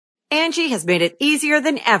Angie has made it easier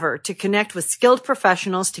than ever to connect with skilled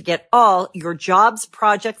professionals to get all your jobs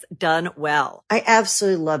projects done well. I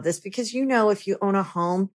absolutely love this because, if you own a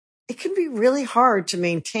home, it can be really hard to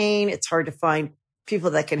maintain. It's hard to find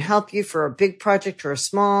people that can help you for a big project or a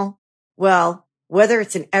small. Well, whether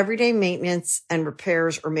it's in everyday maintenance and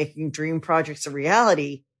repairs or making dream projects a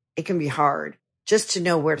reality, it can be hard just to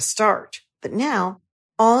know where to start. But now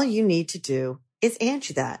all you need to do is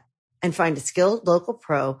Angie that and find a skilled local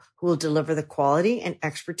pro who will deliver the quality and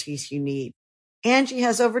expertise you need. Angie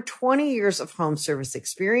has over 20 years of home service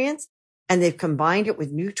experience, and they've combined it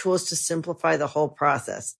with new tools to simplify the whole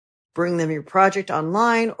process. Bring them your project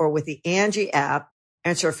online or with the Angie app,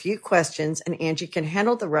 answer a few questions, and Angie can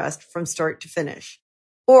handle the rest from start to finish.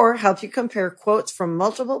 Or help you compare quotes from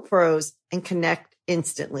multiple pros and connect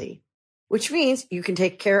instantly, which means you can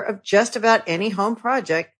take care of just about any home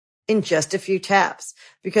project in just a few taps.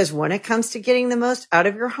 Because when it comes to getting the most out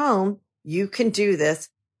of your home, you can do this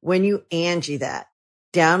when you Angie that.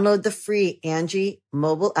 Download the free Angie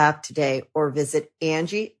mobile app today or visit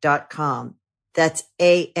Angie.com. That's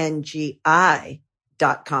ANGI.com.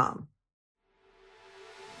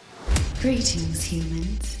 Greetings,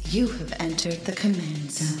 humans. You have entered the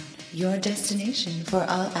Command Zone, your destination for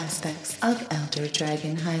all aspects of Elder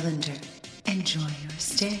Dragon Highlander. Enjoy your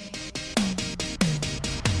stay.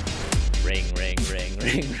 Ring, ring, ring,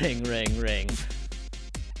 ring, ring, ring, ring.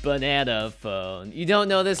 Banana phone. You don't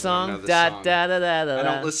know this song? I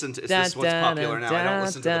don't listen to. Is this what's popular now? I don't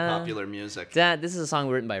listen to the popular music. This is a song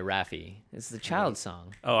written by Raffi. It's the child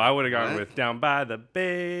song. Oh, I would have gone with Down by the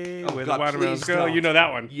Bay with God, a watermelon please girl. don't. You know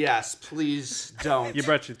that one. Yes, please don't. You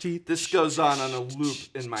brush your teeth. This goes on a loop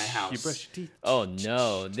in my house. You brush your teeth. Oh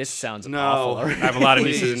no, this sounds No. awful. I have a lot of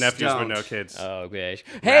nieces Please and nephews don't. but no kids. Oh gosh.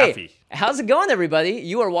 Hey, Raffi. how's it going, everybody?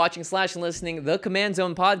 You are watching / listening the Command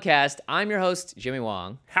Zone podcast. I'm your host, Jimmy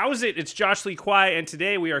Wong. How's it? It's Josh Lee Kwai, and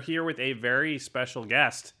today we are here with a very special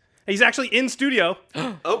guest. He's actually in studio.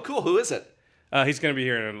 Oh, cool. Who is it? He's going to be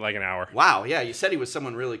here in like an hour. Wow. Yeah, you said he was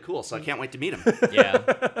someone really cool, so I can't wait to meet him.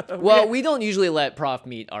 Yeah. Well, we don't usually let Prof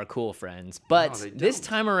meet our cool friends, but they this don't.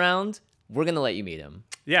 time around, we're going to let you meet him.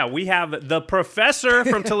 Yeah, we have the professor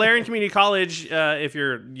from Tulare Community College. If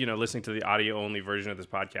you're, listening to the audio-only version of this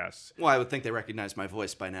podcast. Well, I would think they recognize my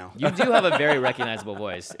voice by now. You do have a very recognizable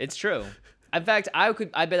voice. It's true. In fact, I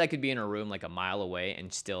bet I could be in a room like a mile away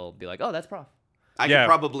and still be like, oh, that's Prof. I Yeah. could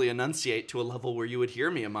probably enunciate to a level where you would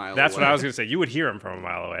hear me a mile That's away. what I was going to say. You would hear him from a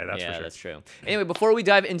mile away. That's for sure. That's true. Anyway, before we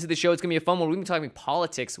dive into the show, it's going to be a fun one. We're going to be talking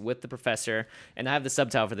politics with the professor, and I have the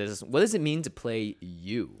subtitle for this. What does it mean to play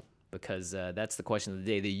you? Because that's the question of the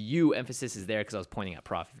day. The you emphasis is there because I was pointing at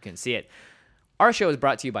Prof if you couldn't see it. Our show is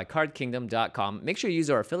brought to you by CardKingdom.com. Make sure you use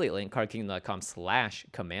our affiliate link,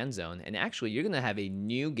 CardKingdom.com/CommandZone. And actually, you're going to have a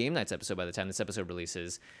new Game Nights episode by the time this episode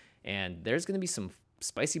releases. And there's going to be some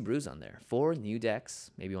spicy brews on there. 4 new decks.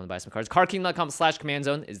 Maybe you want to buy some cards.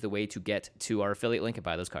 CardKingdom.com/CommandZone is the way to get to our affiliate link and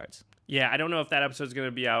buy those cards. Yeah, I don't know if that episode's going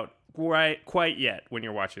to be out quite yet when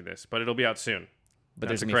you're watching this, but it'll be out soon. But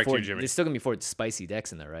That's there's correct, gonna be you, Jimmy. there's still going to be 4 spicy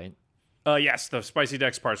decks in there, right? Yes, the spicy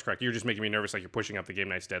decks part's correct. You're just making me nervous like you're pushing up the Game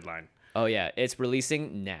Nights deadline. Oh, yeah. It's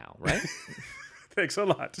releasing now, right? Thanks a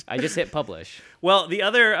lot. I just hit publish. Well, the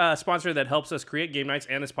other sponsor that helps us create Game Nights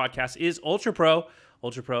and this podcast is Ultra Pro.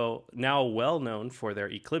 Ultra Pro, now well known for their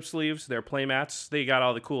Eclipse sleeves, their playmats. They got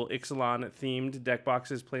all the cool Ixalan themed deck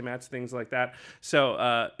boxes, playmats, things like that.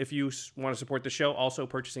 So if you want to support the show, also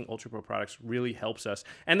purchasing Ultra Pro products really helps us.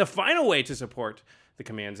 And the final way to support the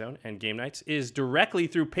Command Zone and Game Nights is directly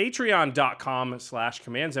through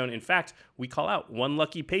patreon.com/Command Zone. In fact, we call out one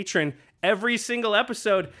lucky patron every single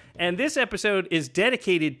episode. And this episode is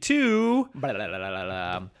dedicated to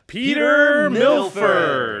Peter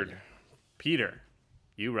Milford. Peter,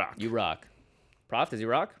 you rock. You rock. Prof, does he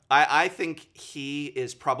rock? I think he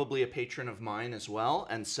is probably a patron of mine as well,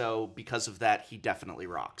 and so because of that, he definitely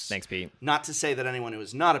rocks. Thanks, Pete. Not to say that anyone who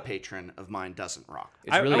is not a patron of mine doesn't rock.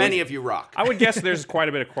 really- Many of you rock. I would guess there's quite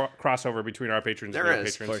a bit of crossover between our patrons and There your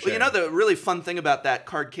is. patrons. Well, you know, the really fun thing about that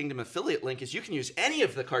Card Kingdom affiliate link is you can use any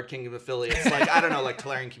of the Card Kingdom affiliates, like, I don't know, like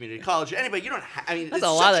Tulare Community College, anybody. You don't I mean, That's it's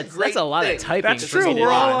a lot such of- a great that's a lot of thing. typing That's for me true. to We're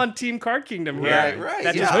do. all on Team Card Kingdom here. Right.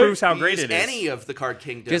 That Yeah. just proves how You great use it is. any of the Card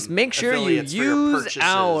Kingdom Just make sure you affiliates for your use purchases.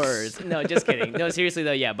 ours. No, just kidding. No, seriously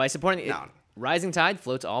though, yeah. By supporting No. Rising Tide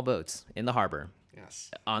floats all boats in the harbor. Yes.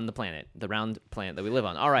 On the planet, the round planet that we live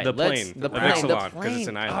on. All right, The let's plane the of plane, the Ixalan, 'cause it's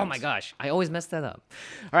an plane. Oh island. my gosh, I always mess that up.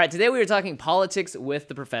 All right, today we were talking politics with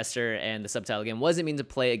the professor, and the subtitle again: what does it mean to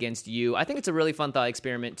play against you? I think it's a really fun thought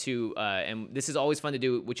experiment too, and this is always fun to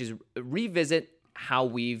do, which is revisit how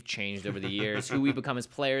we've changed over the years, who we become as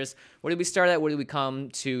players. Where did we start at? Where did we come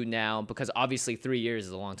to now? Because obviously 3 years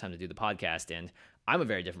is a long time to do the podcast, and I'm a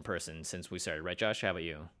very different person since we started, right, Josh? How about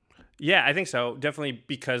you? Yeah, I think so. Definitely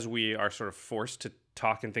because we are sort of forced to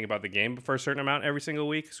talk and think about the game for a certain amount every single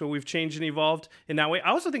week. So we've changed and evolved in that way.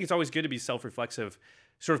 I also think it's always good to be self-reflexive,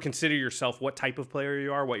 sort of consider yourself what type of player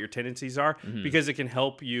you are, what your tendencies are, because it can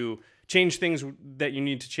help you change things that you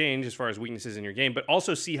need to change as far as weaknesses in your game, but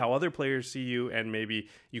also see how other players see you, and maybe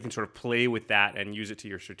you can sort of play with that and use it to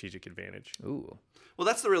your strategic advantage. Ooh. Well,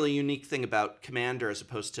 that's the really unique thing about Commander as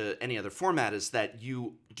opposed to any other format, is that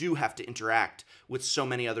you do have to interact with so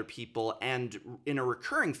many other people and in a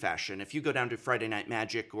recurring fashion. If you go down to Friday Night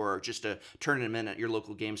Magic or just a tournament at your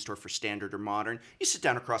local game store for Standard or Modern, you sit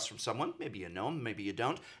down across from someone, maybe you know them, maybe you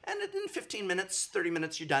don't, and in 15 minutes, 30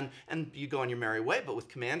 minutes, you're done, and you go on your merry way. But with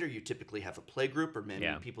Commander, you typically have a play group or many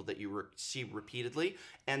people that you see repeatedly,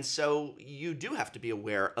 and so you do have to be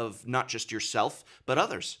aware of not just yourself, but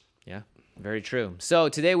others. Yeah, very true. So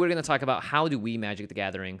today we're going to talk about how do we Magic the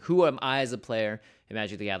Gathering, who am I as a player in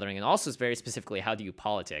Magic the Gathering, and also very specifically, how do you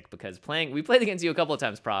politic? Because we played against you a couple of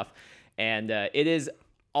times, Prof, and it is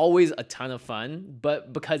always a ton of fun,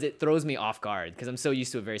 but because it throws me off guard, because I'm so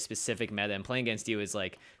used to a very specific meta, and playing against you is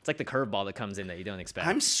like, it's like the curveball that comes in that you don't expect.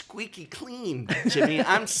 I'm squeaky clean, Jimmy.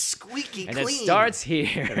 I'm squeaky and clean. it starts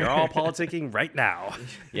here. They're all politicking right now.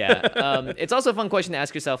 Yeah. It's also a fun question to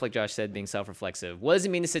ask yourself, like Josh said, being self-reflexive. What does it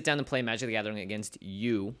mean to sit down and play Magic the Gathering against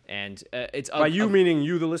you? And it's By you meaning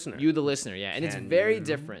you, the listener. You, the listener, yeah. And it's very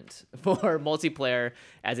different for multiplayer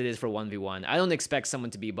as it is for 1v1. I don't expect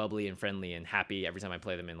someone to be bubbly and friendly and happy every time I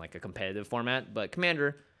play them in like a competitive format, but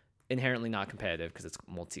Commander, inherently not competitive because it's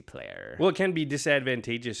multiplayer. Well, it can be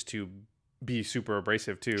disadvantageous to be super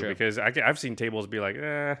abrasive too, True. because I've seen tables be like,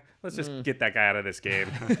 let's just get that guy out of this game.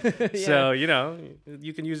 So,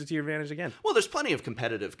 you can use it to your advantage again. Well, there's plenty of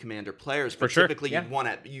competitive Commander players, but sure. typically you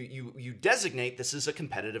want to you designate this as a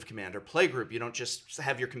competitive Commander play group. You don't just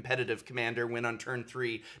have your competitive Commander win on turn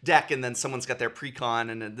 3 deck, and then someone's got their pre-con,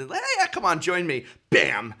 and then, hey, come on, join me.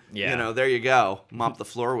 Bam! Yeah. There you go. Mop the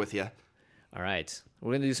floor with you. All right.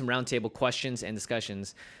 We're going to do some roundtable questions and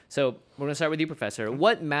discussions. So we're going to start with you, Professor.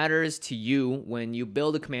 What matters to you when you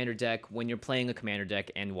build a Commander deck, when you're playing a Commander deck,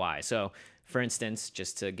 and why? So, for instance,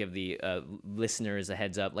 just to give the listeners a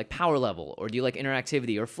heads up, like power level, or do you like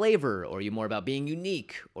interactivity or flavor, or are you more about being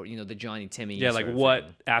unique, or, the Johnny Timmy? Yeah, like sort of what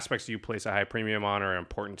thing? aspects do you place a high premium on or are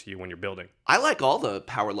important to you when you're building? I like all the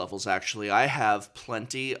power levels, actually. I have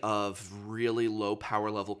plenty of really low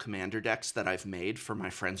power level Commander decks that I've made for my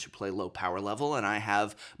friends who play low power level, and I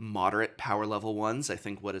have moderate power level ones. I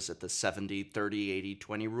think, what is it, the 70, 30, 80,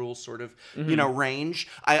 20 rule sort of, range.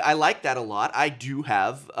 I like that a lot. I do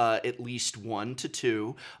have at least 1 to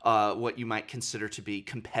 2 what you might consider to be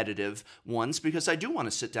competitive ones, because I do want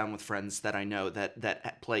to sit down with friends that I know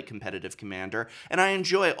that play competitive Commander, and I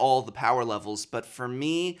enjoy all the power levels, but for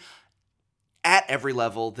me, at every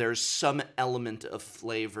level, there's some element of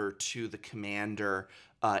flavor to the Commander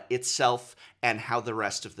itself and how the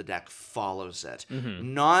rest of the deck follows it.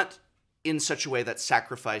 Not in such a way that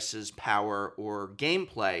sacrifices power or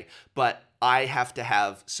gameplay, but I have to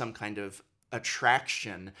have some kind of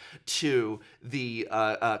attraction to the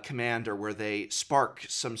Commander where they spark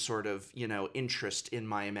some sort of interest in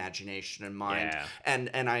my imagination and mind.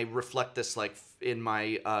 And I reflect this like in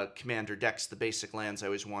my Commander decks. The basic lands I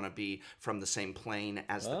always want to be from the same plane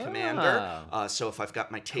as the Commander. So if I've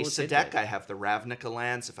got my Teysa deck, I have the Ravnica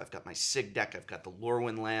lands. If I've got my Sig deck, I've got the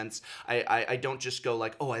Lorwyn lands. I don't just go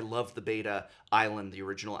like, I love the Beta Island, the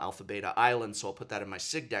original Alpha Beta Island, so I'll put that in my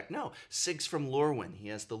Sig deck. No, Sig's from Lorwyn. He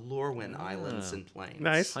has the Lorwyn Islands and plains.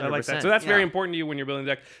 Nice. I like that. 100%. So that's very important to you when you're building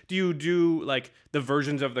a deck. Do you do like the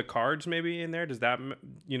versions of the cards maybe in there? Does that, do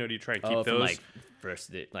you try and keep those? From like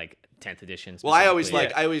first, like 10th edition. Well, I always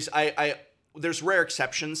there's rare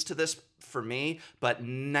exceptions to this for me, but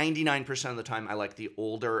 99% of the time I like the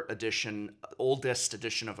oldest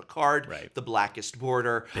edition of a card, right. The blackest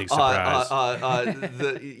border. Big surprise.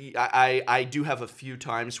 I do have a few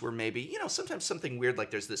times where maybe, sometimes something weird,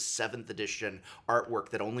 like there's this 7th edition artwork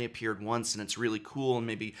that only appeared once and it's really cool, and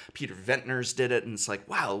maybe Peter Ventners did it and it's like,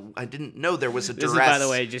 wow, I didn't know there was a duress. This is, by the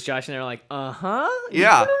way, just Josh and I are like,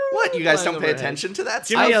 Yeah. What, you guys don't pay attention to that?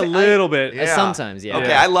 Give me a little bit. Yeah. Sometimes, yeah. Okay,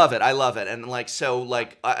 Yeah. I love it. And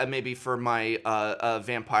maybe for my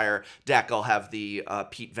vampire deck, I'll have the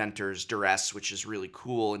Pete Venters Duress, which is really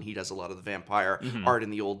cool, and he does a lot of the vampire art in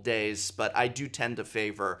the old days. But I do tend to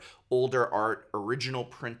favor older art, original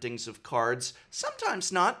printings of cards.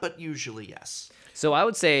 Sometimes not, but usually yes. So I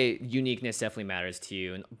would say uniqueness definitely matters to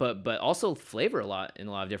you, but also flavor a lot in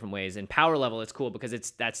a lot of different ways. And power level, it's cool because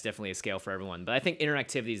that's definitely a scale for everyone. But I think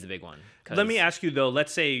interactivity is the big one. Let me ask you though.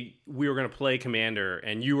 Let's say we were going to play Commander,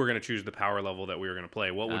 and you were going to choose the power level that we were going to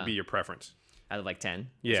play. What would be your preference? Out of like 10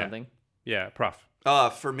 Yeah. or something? Yeah, Prof.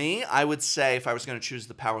 For me, I would say if I was going to choose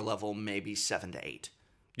the power level, maybe 7 to 8.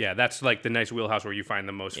 Yeah, that's like the nice wheelhouse where you find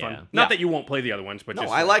the most fun. Yeah. Not that you won't play the other ones, but No,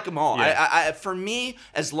 just I like them all. Yeah. I for me,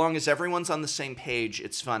 as long as everyone's on the same page,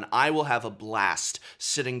 it's fun. I will have a blast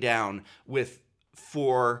sitting down with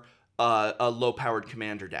 4 low-powered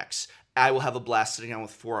commander decks. I will have a blast sitting down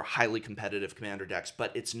with 4 highly competitive commander decks,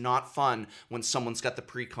 but it's not fun when someone's got the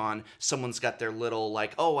precon, someone's got their little,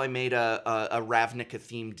 like, oh, I made a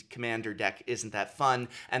Ravnica-themed commander deck, isn't that fun?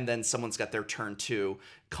 And then someone's got their turn 2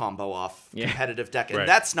 combo off competitive deck, and Right.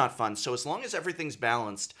 that's not fun. So as long as everything's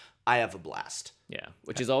balanced, I have a blast. Yeah,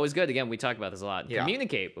 which is always good. Again, we talk about this a lot. Yeah.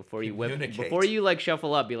 Communicate before you Communicate. before you like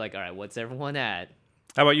shuffle up. Be like, all right, what's everyone at?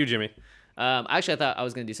 How about you, Jimmy? Actually, I thought I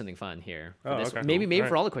was gonna do something fun here. For Oh, this okay, one. Maybe cool. All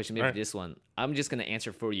for right. all the questions, maybe All for right. this one. I'm just gonna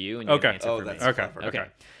answer for you, and you're Okay. gonna answer Oh, for that's me. Okay. clever. Okay. Okay.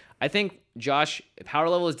 I think Josh, power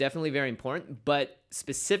level is definitely very important, but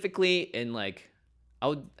specifically in like,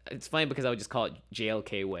 it's funny because I would just call it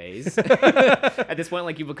JLK ways. At this point,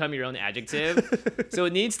 like you become your own adjective. So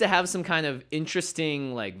it needs to have some kind of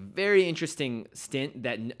interesting, like very interesting stint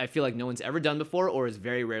that I feel like no one's ever done before or is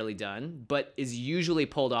very rarely done, but is usually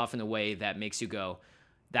pulled off in a way that makes you go,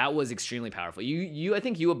 that was extremely powerful. I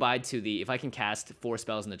think you abide to the, if I can cast 4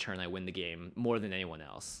 spells in a turn, I win the game more than anyone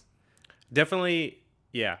else. Definitely,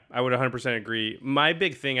 yeah, I would 100% agree. My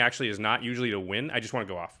big thing actually is not usually to win. I just want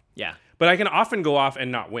to go off. Yeah, But I can often go off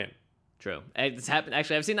and not win. true. It's happened.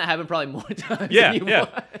 Actually, I've seen that happen probably more times. Yeah, than you yeah.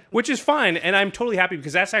 want. Which is fine, and I'm totally happy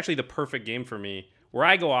because that's actually the perfect game for me, where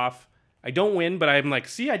I go off, I don't win, but I'm like,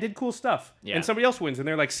 see, I did cool stuff. Yeah. And somebody else wins, and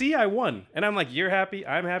they're like, see, I won. And I'm like, you're happy,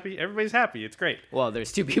 I'm happy, everybody's happy. It's great. Well,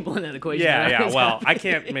 there's 2 people in that equation. Yeah, that yeah. are Well, happy. I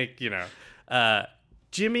can't make,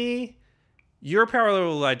 Jimmy, your power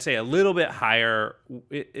level, I'd say a little bit higher.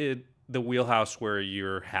 The wheelhouse where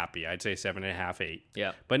you're happy, I'd say 7.5, 8.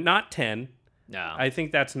 Yeah. But not 10. No. I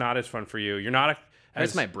think that's not as fun for you. You're not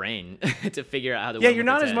Hurts my brain to figure out how to Yeah, win you're with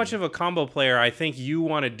the not as 10. much of a combo player. I think you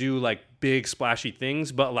want to do like big splashy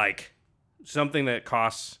things, but like something that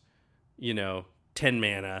costs, 10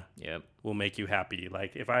 mana Yep. will make you happy.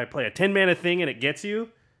 Like if I play a 10 mana thing and it gets you,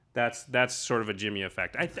 that's sort of a Jimmy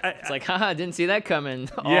effect. It's like, haha, didn't see that coming.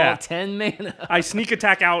 Yeah. All 10 mana. I sneak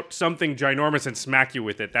attack out something ginormous and smack you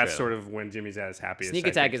with it. That's True. sort of when Jimmy's at his happiest. Sneak I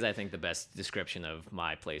attack think. is, I think, the best description of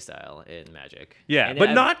my playstyle in Magic. Yeah, And but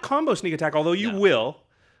I've- not combo sneak attack, although you No. will.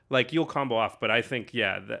 Like, you'll combo off, but I think,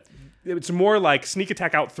 that it's more like sneak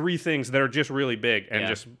attack out 3 things that are just really big and Yeah.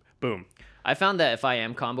 just boom. I found that if I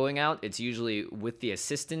am comboing out, it's usually with the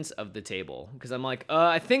assistance of the table. Because I'm like,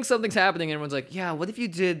 I think something's happening. And everyone's like, yeah, what if you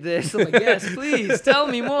did this? I'm like, yes, please, tell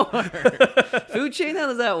me more. Food chain, how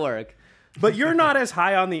does that work? But you're not as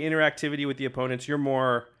high on the interactivity with the opponents. You're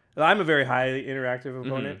more... I'm a very highly interactive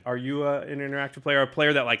opponent. Are you an interactive player? A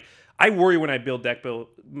player that, like... I worry when I build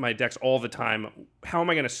my decks all the time. How am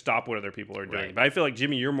I going to stop what other people are doing? Right. But I feel like,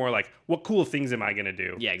 Jimmy, you're more like, what cool things am I going to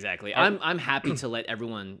do? Yeah, exactly. I'm happy to let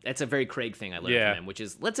everyone... That's a very Craig thing I learned Yeah. from him, which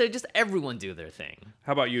is, let's say just everyone do their thing.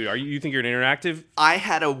 How about you? You think you're an interactive? I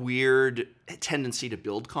had a weird tendency to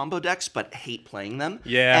build combo decks, but hate playing them.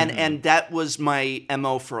 Yeah. And that was my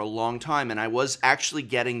MO for a long time, and I was actually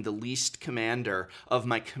getting the least commander of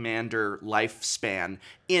my commander lifespan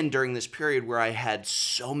in during this period where I had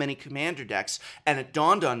so many commander decks, and it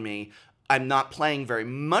dawned on me, I'm not playing very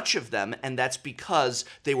much of them, and that's because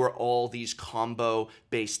they were all these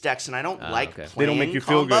combo-based decks, and I don't like okay. playing They don't make you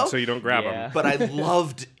feel combo. good, so you don't grab Yeah. them. But I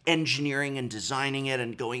loved engineering and designing it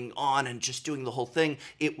and going on and just doing the whole thing.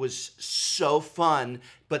 It was so fun.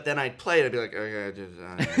 But then I'd play it, I'd be like, okay,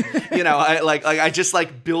 I just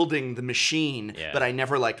like building the machine, Yeah. but I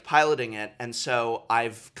never liked piloting it. And so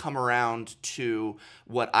I've come around to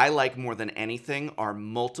what I like more than anything are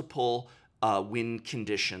multiple win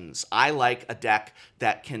conditions. I like a deck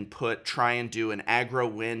that can try and do an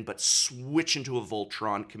aggro win, but switch into a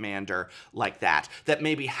Voltron commander like that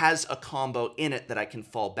maybe has a combo in it that I can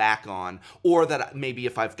fall back on, or that maybe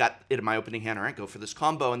if I've got it in my opening hand, all right, go for this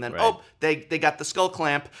combo, and then, Right. they got the skull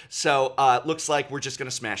clamp, so looks like we're just going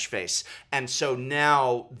to smash face. And so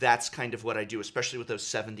now that's kind of what I do, especially with those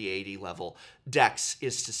 70, 80 level decks,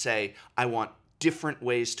 is to say, I want different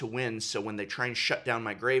ways to win, so when they try and shut down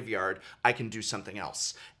my graveyard, I can do something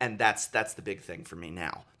else. And that's the big thing for me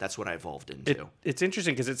now. That's what I evolved into. It's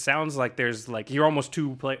interesting because it sounds like there's like you're almost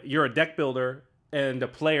you're a deck builder and a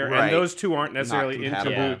player, Right. and those two aren't necessarily in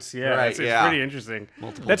compatible. cahoots. Yeah, Right, it's yeah. pretty interesting.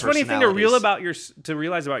 Multiple That's a funny thing personalities. to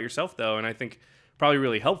realize about yourself, though, and I think probably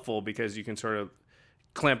really helpful because you can sort of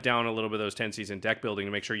clamp down a little bit of those tendencies in deck building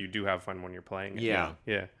to make sure you do have fun when you're playing it. Yeah.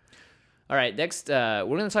 Yeah. All right, next, we're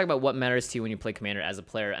going to talk about what matters to you when you play Commander as a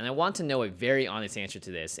player, and I want to know a very honest answer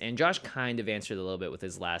to this. And Josh kind of answered a little bit with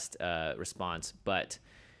his last response, but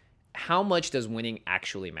how much does winning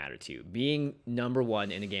actually matter to you? Being number one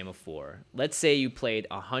in a game of 4, let's say you played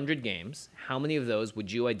 100 games. How many of those would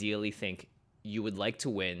you ideally think you would like to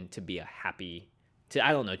win to be a happy,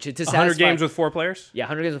 I don't know, to 100 satisfy, games with 4 players? Yeah,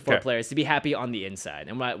 100 games with 4 Okay. players, to be happy on the inside.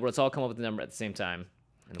 And let's all come up with the number at the same time.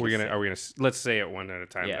 And Are we we'll gonna let's say it one at a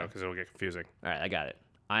time Yeah. though, because it'll get confusing. see. All right, I got it.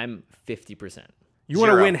 I'm 50%. You want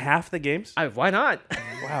to 0. win half the games? Why not?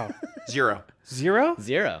 Wow. 0. 0?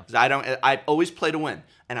 0. I always play to win,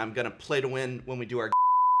 and I'm gonna play to win when we do our.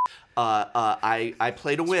 I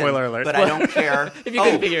play to win, Spoiler alert. but I don't care. If you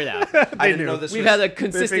can figure it out. I didn't know this. We've was, had a They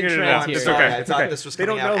consistent figured it trend out. here. It's Sorry, okay. I It's thought okay. this was They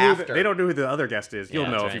don't coming know out who after. they don't know who the other guest is. You'll Yeah,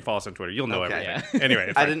 know that's if you right. follow us on Twitter. You'll know Okay. everything. Anyway,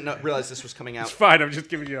 it's I fine. didn't realize this was coming out. It's fine. I'm just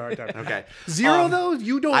giving you a hard time. Okay. 0 though?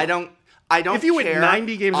 You don't. I don't. If you win care.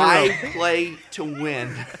 90 games in a I row. play to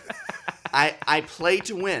win. I play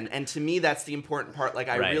to win, and to me that's the important part. Like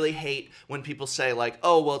I Right. really hate when people say like,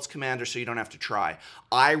 "Oh, well, it's Commander, so you don't have to try."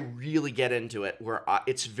 I really get into it where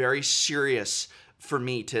it's very serious for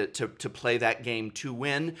me to play that game to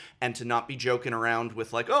win and to not be joking around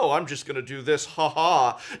with like, "Oh, I'm just gonna do this,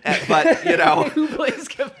 haha." But you know, Who plays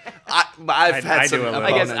Commander? I've had I some do a little.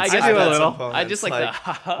 opponents. I guess I've I do a had some little. opponents, I just like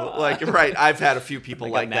the like right. I've had a few people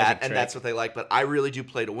Like a like magic that, and trick. that's what they like. But I really do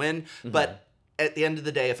play to win. Mm-hmm. But at the end of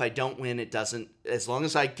the day, if I don't win, it doesn't. As long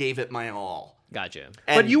as I gave it my all. Gotcha.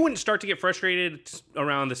 And But you wouldn't start to get frustrated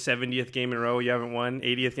around the 70th game in a row you haven't won,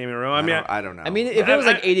 80th game in a row. I mean, I don't know. I mean, if it was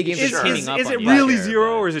like 80 games, is, it's is, hanging up is on it you. really Sure, 0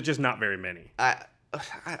 but- or is it just not very many? I just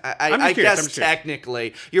curious, guess I'm just curious.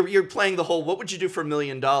 technically you're playing the whole. What would you do for $1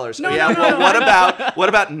 million? No, yeah. no, Well, no. what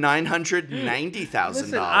about $990,000?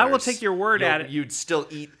 Listen, I will take your word at it. You'd still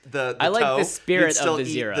eat the I like toe. the spirit You'd still of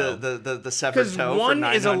the eat 0. The severed 'Cause toe for one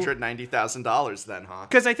is a- $990,000. Then, huh?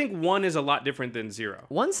 Because I think 1 is a lot different than 0.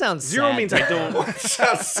 1 sounds 0 sad. means I don't.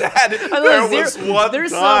 Sounds sad. I know, There zero- was one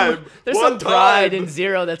there's time. there's one some pride time. in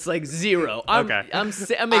 0 that's like 0. I'm Okay. I'm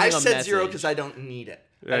making I a said message. 0 because I don't need it.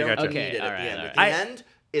 I I don't gotcha. need Okay, it at alright, the end. alright. At the end,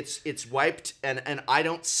 it's wiped, and I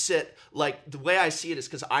don't sit like the way I see it is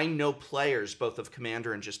because I know players both of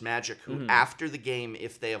Commander and just Magic who Mm-hmm. after the game,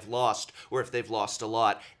 if they have lost or if they've lost a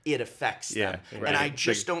lot, it affects Yeah, them, right. and I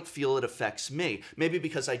just don't feel it affects me. Maybe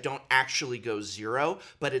because I don't actually go 0,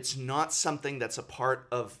 but it's not something that's a part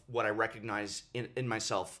of what I recognize in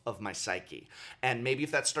myself of my psyche. And maybe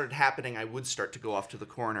if that started happening, I would start to go off to the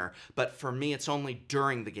corner. But for me, it's only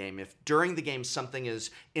during the game. If during the game something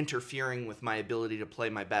is interfering with my ability to play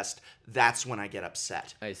my best, that's when I get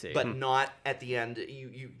upset. I see. But not at the end.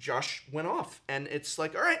 Josh went off, and it's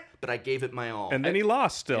like, all right, but I gave it my all. And then he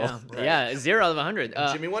lost still. Yeah, 0 out of 100.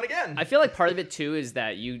 Jimmy won again. I feel like part of it too is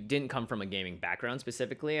that you didn't come from a gaming background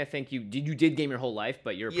specifically. I think you did game your whole life,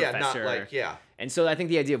 but you're a Yeah, not professor. like- yeah. And so I think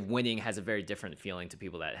the idea of winning has a very different feeling to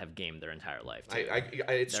people that have gamed their entire life. Too.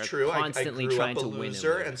 It's They're true. I constantly grew trying up a to win and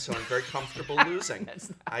loser, win. and so I'm very comfortable losing.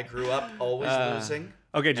 I grew up always losing.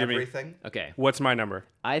 Okay, Jimmy. Everything. Okay, What's my number?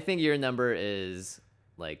 I think your number is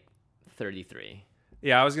like 33,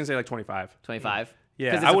 Yeah, I was gonna say like 25. 25. 'Cause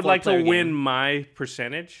Yeah, it's I a would like to 4-player win game. my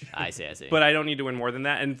percentage. I see. But I don't need to win more than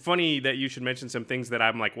that. And funny that you should mention some things that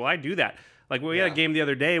I'm like, well, I do that. Like we had Yeah. a game the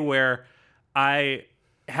other day where I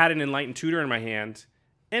had an Enlightened Tutor in my hand,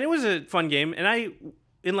 and it was a fun game. And I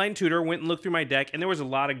Enlightened Tutor went and looked through my deck, and there was a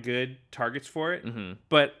lot of good targets for it. Mm-hmm.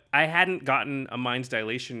 But I hadn't gotten a Mind's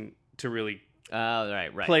Dilation to really Oh,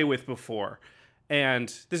 right. play with before. And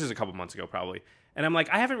this is a couple months ago probably. And I'm like,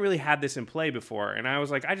 I haven't really had this in play before. And I was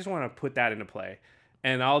like, I just want to put that into play.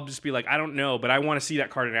 And I'll just be like, I don't know, but I want to see that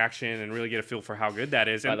card in action and really get a feel for how good that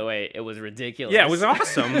is. By And the way, it was ridiculous. yeah, it was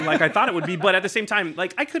awesome. Like I thought it would be, but at the same time,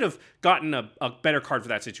 like I could have gotten a better card for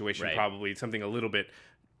that situation, Right. probably something a little bit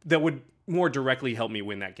that would more directly help me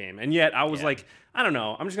win that game. And yet I was like, I don't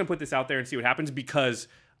know, I'm just gonna put this out there and see what happens, because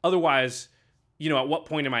otherwise, at what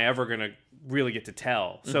point am I ever gonna really get to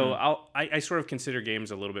tell? So I sort of consider games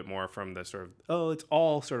a little bit more from the sort of, it's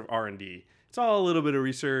all sort of R&D. It's all a little bit of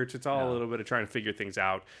research. It's all a little bit of trying to figure things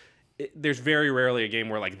out. There's very rarely a game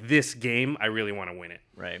where like this game, I really want to win it.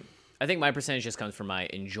 Right. I think my percentage just comes from my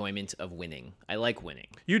enjoyment of winning. I like winning.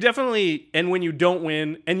 You definitely, and when you don't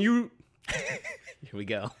win, and you, Here we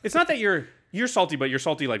go. it's not that you're salty, but you're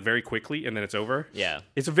salty like very quickly and then it's over. Yeah.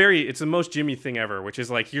 It's the most Jimmy thing ever, which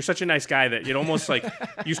is like, you're such a nice guy that it almost like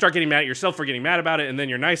you start getting mad at yourself for getting mad about it, and then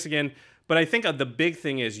you're nice again. But I think the big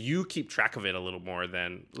thing is you keep track of it a little more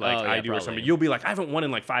than I do or probably. something. You'll be like, I haven't won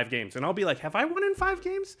in like 5 games. And I'll be like, have I won in 5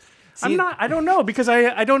 games? I don't know because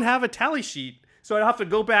I don't have a tally sheet. So I'd have to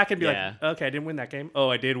go back and be like, okay, I didn't win that game. Oh,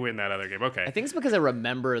 I did win that other game. Okay. I think it's because I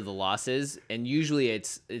remember the losses, and usually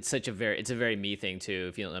it's a very me thing too.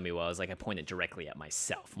 If you don't know me well, it's like I point it directly at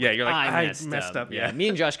myself. Yeah, you're like, I messed up. Yeah, me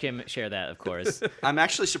and Josh can share that, of course. I'm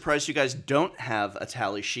actually surprised you guys don't have a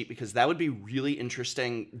tally sheet because that would be really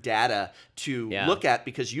interesting data to look at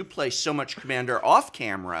because you play so much Commander off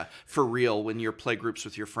camera for real when you're play groups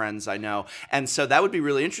with your friends, I know. And so that would be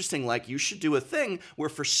really interesting. Like you should do a thing where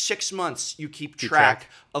for 6 months you keep track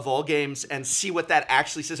of all games and see what that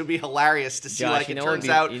actually says. It would be hilarious to see Josh, it turns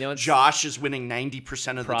out Josh is winning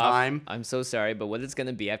 90% of the time. I'm so sorry, but what it's going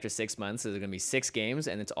to be after 6 months is going to be 6 games,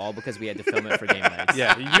 and it's all because we had to film it for game nights.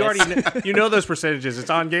 Yeah, you already know those percentages. It's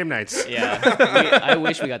on game nights. Yeah, I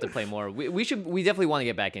wish we got to play more. We definitely want to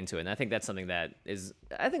get back into it, and I think that's something that is,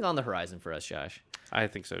 I think, on the horizon for us, Josh. I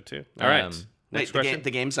think so too. All right. Next question.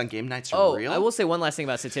 The games on game nights are real? I will say one last thing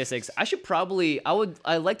about statistics. I'd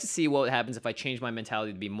like to see what happens if I change my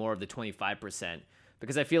mentality to be more of the 25%,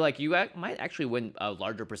 because I feel like you might actually win a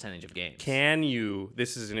larger percentage of games.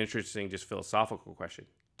 This is an interesting, just philosophical question.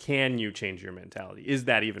 Can you change your mentality? Is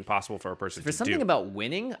that even possible for a person to do? For something about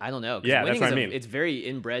winning, I don't know. Yeah, that's what I mean. It's very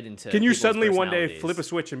inbred into Can you people's suddenly one day personalities. flip a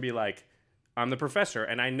switch and be like, I'm the professor,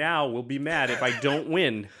 and I now will be mad if I don't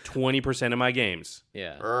win 20% of my games.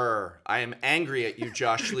 Yeah. I am angry at you,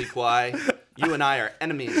 Josh Lee Kwai. You and I are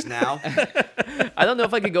enemies now. I don't know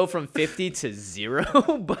if I could go from 50 to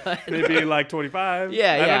 0, but maybe like 25.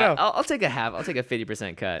 Yeah, I don't know. I'll take a half. I'll take a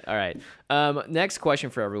 50% cut. All right. Next question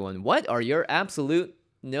for everyone. What are your absolute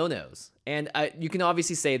no-nos? And you can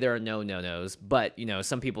obviously say there are no no-nos, but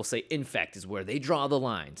some people say infect is where they draw the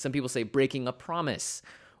line. Some people say breaking a promise,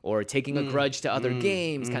 or taking a grudge to other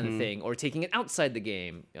games kind of thing, or taking it outside the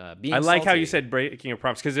game, being I like how salty. you said breaking a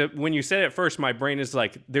promise, because when you said it first, my brain is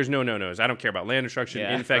like, there's no no-nos. I don't care about land destruction,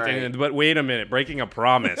 infect, anything. But wait a minute, breaking a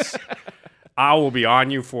promise. I will be on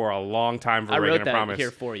you for a long time for breaking a promise. I wrote that here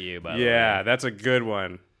for you, by the way. Yeah, that's a good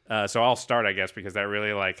one. So I'll start, I guess, because that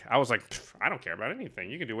really, I was like, I don't care about anything.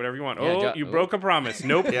 You can do whatever you want. You broke a promise.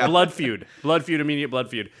 Nope. Blood feud. Blood feud, immediate blood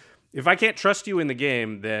feud. If I can't trust you in the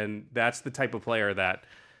game, then that's the type of player that,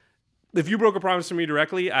 if you broke a promise to me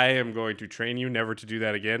directly, I am going to train you never to do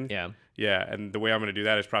that again. Yeah. Yeah, and the way I'm going to do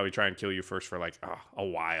that is probably try and kill you first for a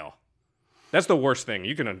while. That's the worst thing.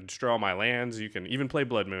 You can destroy all my lands. You can even play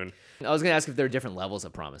Blood Moon. I was going to ask if there are different levels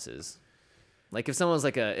of promises. Like if someone was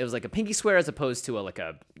it was like a pinky swear as opposed to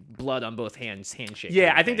a blood on both hands handshake.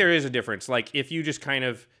 Yeah, I think there is a difference. Like if you just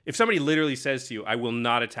if somebody literally says to you, I will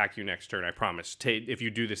not attack you next turn, I promise. If you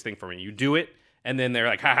do this thing for me, you do it, and then they're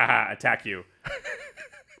like, ha ha ha, attack you.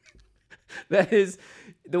 That is,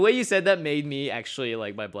 the way you said that made me actually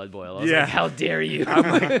my blood boil. I was like, how dare you?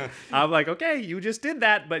 I'm like, okay, you just did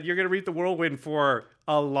that, but you're going to reap the whirlwind for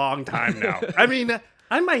a long time now. I mean,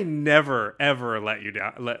 I might never, ever let you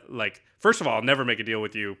down. First of all, I'll never make a deal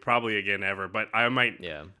with you probably again ever, but I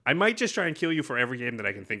might just try and kill you for every game that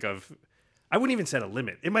I can think of. I wouldn't even set a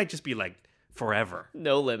limit. It might just be forever.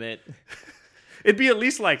 No limit. It'd be at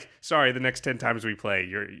least sorry, the next 10 times we play,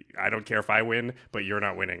 I don't care if I win, but you're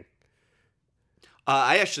not winning.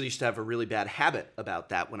 I actually used to have a really bad habit about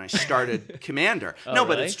that when I started Commander. Oh, no,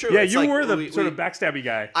 but really? it's true. Yeah, it's you were the sort of backstabby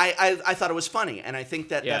guy. I thought it was funny, and I think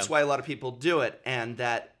that's why a lot of people do it, and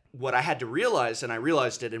that what I had to realize, and I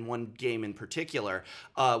realized it in one game in particular,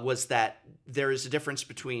 was that there is a difference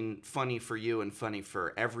between funny for you and funny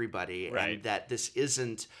for everybody, and that this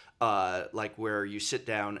isn't where you sit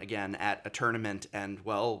down again at a tournament and,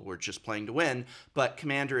 we're just playing to win. But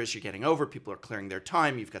Commander, as you're getting over, people are clearing their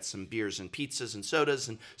time. You've got some beers and pizzas and sodas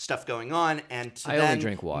and stuff going on. And to only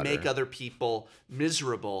drink water. Make other people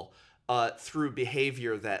miserable through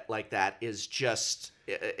behavior that is just...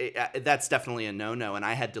 that's definitely a no-no, and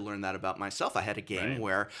I had to learn that about myself. I had a game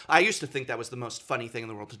where I used to think that was the most funny thing in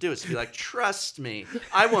the world to do, is to be like, trust me,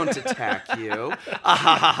 I won't attack you.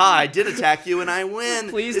 I did attack you, and I win.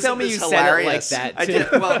 Please tell me you hilarious? Said it like that,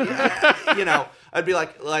 too. I did. I'd be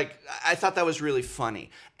like, I thought that was really funny.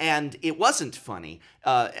 And it wasn't funny.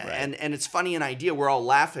 And it's funny in idea. We're all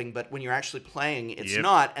laughing, but when you're actually playing, it's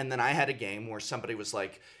not. And then I had a game where somebody was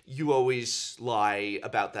like, you always lie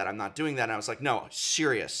about that. I'm not doing that. And I was like, no,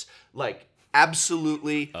 serious.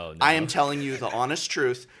 Absolutely. Oh, no. I am telling you the honest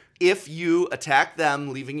truth. If you attack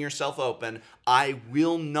them, leaving yourself open, I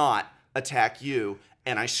will not attack you.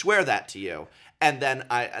 And I swear that to you. And then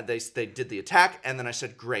they did the attack, and then I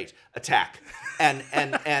said, great, attack. And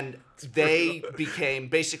they became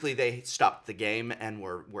basically they stopped the game and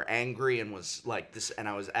were angry and was like this, and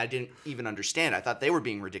I didn't even understand. I thought they were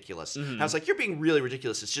being ridiculous. And I was like, you're being really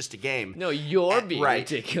ridiculous. It's just a game. No, you're being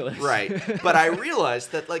ridiculous. Right. But I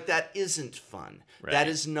realized that like that isn't fun. Right. That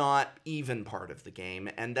is not even part of the game,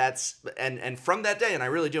 and that's and from that day, and I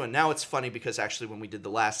really do. And now it's funny because actually, when we did the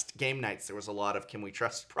last game nights, there was a lot of "Can we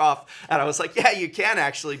trust Prof?" And I was like, "Yeah, you can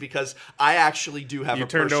actually," because I actually do have You a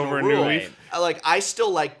turned personal over a new rule. leaf? I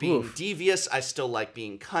still like being devious. I still like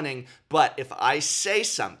being cunning. But if I say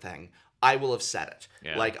something, I will have said it.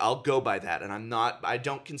 Yeah. Like I'll go by that, and I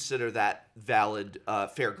don't consider that valid,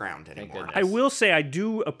 fair ground anymore. goodness. I will say I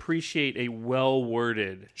do appreciate a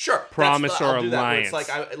well-worded Sure, promise or I'll do that, where alliance.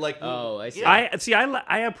 it's like Oh, I see.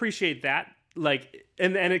 I appreciate that, like,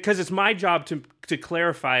 and because it's my job to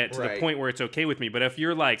clarify it to the Right. point where it's okay with me. But if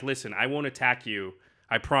you're like, listen, I won't attack you,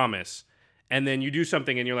 I promise, and then you do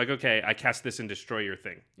something and you're like, okay, I cast this and destroy your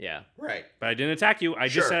thing, Yeah. right. but I didn't attack you. I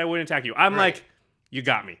Sure. just said I wouldn't attack you. I'm Right. like, you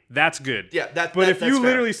got me. That's good. Yeah, But if that's you fair.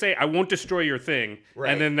 literally say I won't destroy your thing,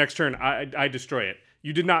 Right. and then next turn I destroy it,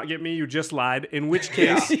 you did not get me. You just lied. In which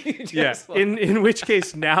case, just in which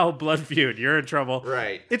case now blood feud. You're in trouble.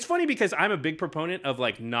 Right. It's funny because I'm a big proponent of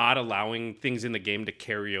like not allowing things in the game to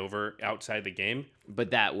carry over outside the game.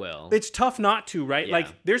 But that will. It's tough not to, right? Yeah. Like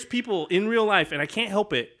there's people in real life, and I can't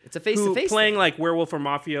help it. It's a face-to-face who playing thing. like Werewolf or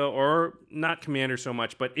Mafia, or not Commander so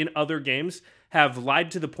much, but in other games have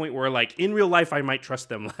lied to the point where like in real life I might trust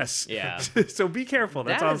them less. Yeah. So be careful.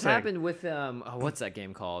 That's that all I'm has saying. happened with what's that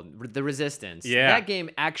game called? The Resistance. Yeah. That game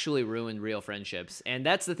actually ruined real friendships, and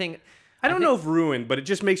that's the thing. I don't know if ruined, but it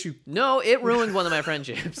just makes you. No, it ruined one of my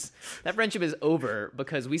friendships. That friendship is over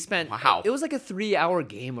because we spent. Wow. It was like a 3-hour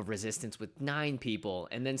game of Resistance with 9 people,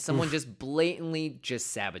 and then someone just blatantly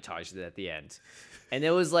just sabotaged it at the end. And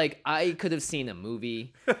it was like I could have seen a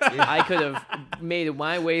movie. I could have made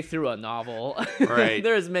my way through a novel. Right.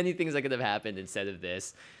 There's many things that could have happened instead of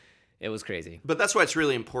this. It was crazy. But that's why it's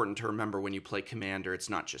really important to remember when you play Commander, it's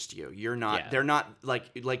not just you. You're not. Yeah. They're not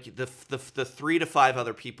like the 3 to 5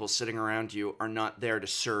 other people sitting around you are not there to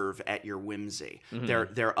serve at your whimsy.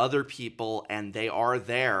 Mm-hmm. They're other people, and they are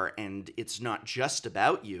there, and it's not just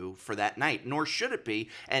about you for that night, nor should it be.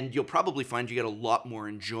 And you'll probably find you get a lot more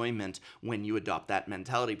enjoyment when you adopt that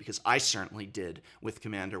mentality, because I certainly did with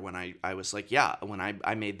Commander when I was like, when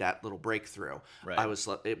I made that little breakthrough. Right.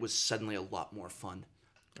 It was suddenly a lot more fun.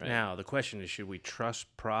 Right. Now the question is, should we trust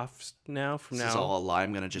profs now? From This now, is all a lie.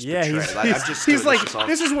 I'm gonna just yeah, betray it. I'm just he's doing like, all-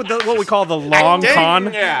 this is what we call the long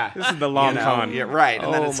con. Yeah. This is the long con. Yeah, right.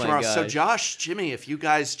 And then Oh it's my tomorrow. So gosh. Josh, Jimmy, if you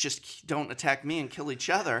guys just don't attack me and kill each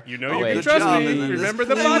other, You know Oh, you wait. can Good trust job. me. And then this- Remember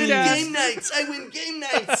the I win podcast. game nights. I win game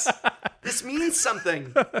nights. This means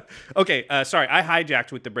something. Okay, sorry, I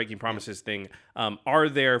hijacked with the breaking promises thing. Are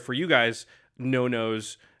there for you guys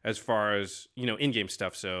no-nos as far as in-game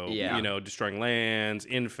stuff? So Yeah. destroying lands,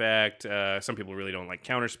 infect. Some people really don't like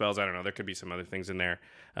counter spells. I don't know. There could be some other things in there.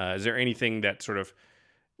 Is there anything that sort of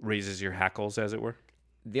raises your hackles, as it were?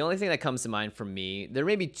 The only thing that comes to mind for me, there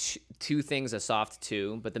may be two things, a soft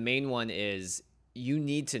two, but the main one is you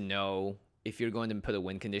need to know if you're going to put a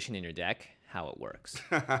win condition in your deck, how it works.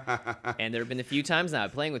 And there have been a few times now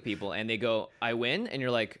playing with people, and they go, I win, and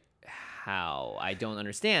you're like, how? I don't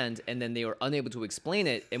understand. And then they were unable to explain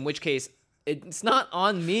it, in which case it's not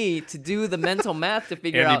on me to do the mental math to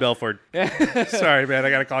figure Andy out. Belford. Sorry, man. I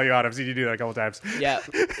got to call you out. I've seen you do that a couple times. Yeah,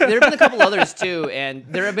 there have been a couple others too, and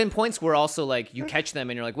there have been points where also like you catch them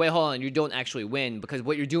and you're like, wait, hold on, you don't actually win because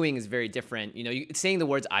what you're doing is very different. Saying the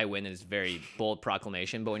words "I win" is very bold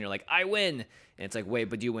proclamation, but when you're like, "I win," and it's like, wait,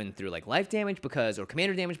 but do you win through like life damage or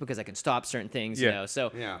commander damage because I can stop certain things, Yeah.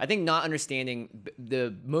 So Yeah. I think not understanding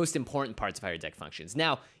the most important parts of how your deck functions.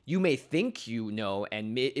 Now you may think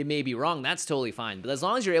and it may be wrong. That's totally fine, but as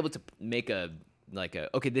long as you're able to make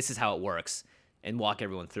okay, this is how it works, and walk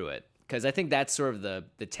everyone through it. Because I think that's sort of the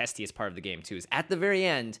testiest part of the game, too, is at the very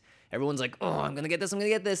end, everyone's like, oh, I'm going to get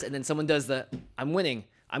this. And then someone does I'm winning.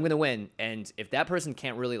 I'm going to win. And if that person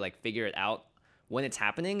can't really, figure it out when it's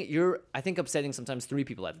happening, you're, I think, upsetting sometimes 3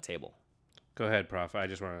 people at the table. Go ahead, Prof. I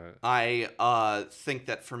just want to... I think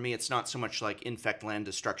that for me, it's not so much like infect land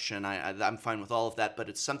destruction. I'm fine with all of that, but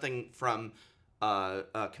it's something from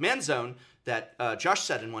Command Zone that Josh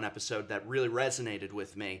said in one episode that really resonated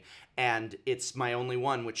with me. And it's my only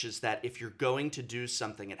one, which is that if you're going to do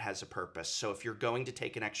something, it has a purpose. So if you're going to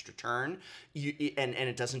take an extra turn and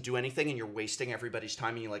it doesn't do anything and you're wasting everybody's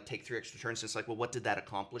time and you like take 3 extra turns, it's like, well, what did that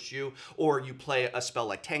accomplish you? Or you play a spell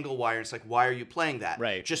like Tangle Wire, and it's like, why are you playing that?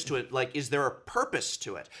 Right. Just to like, is there a purpose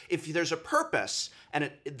to it? If there's a purpose,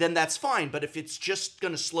 then that's fine. But if it's just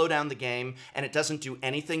going to slow down the game and it doesn't do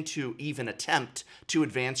anything to even attempt to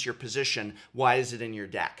advance your position, why is it in your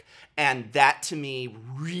deck? And that to me,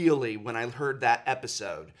 really, when I heard that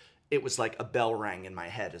episode, it was like a bell rang in my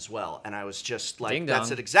head as well. And I was just like, Ding that's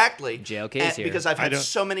dong. it exactly. JLK's here. Because I've had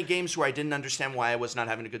so many games where I didn't understand why I was not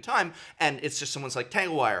having a good time. And it's just someone's like,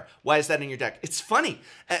 Tangle Wire, why is that in your deck? It's funny.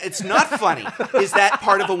 It's not funny. Is that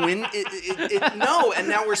part of a win? No. And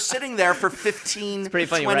now we're sitting there for 15,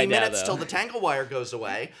 20 right minutes now, till the Tangle Wire goes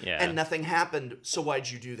away. Yeah. And nothing happened. So why'd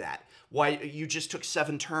you do that? Why you just took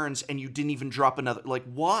 7 turns and you didn't even drop another? Like,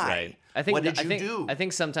 why? Right. I think what did you do? I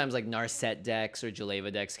think sometimes like Narset decks or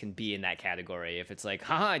Jaleva decks can be in that category. If it's like,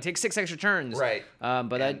 haha, I take 6 extra turns. Right.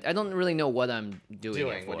 But I don't really know what I'm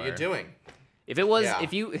doing. What are you doing? If it was, Yeah.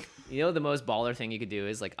 if you know, the most baller thing you could do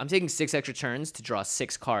is like, I'm taking 6 extra turns to draw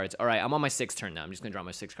 6 cards. All right, I'm on my 6th turn now. I'm just gonna draw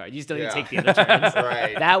my 6 cards. You just don't even take the other turns.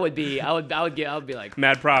 Right. That would be, I would be like,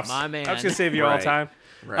 Mad props. My man. I was gonna save you all Right. time.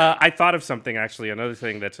 Right. I thought of something actually. Another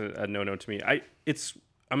thing that's a no-no to me. I'm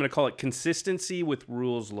gonna call it consistency with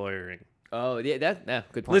rules lawyering. oh yeah,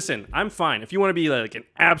 good point. Listen, I'm fine if you want to be like an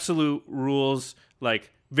absolute rules,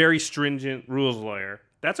 like very stringent rules lawyer.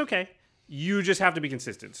 That's okay. You just have to be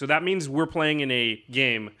consistent. So that means we're playing in a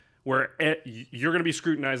game where you're going to be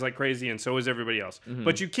scrutinized like crazy, and so is everybody else. Mm-hmm.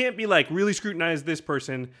 But you can't be like really scrutinize this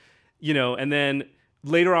person, and then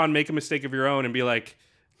later on make a mistake of your own and be like,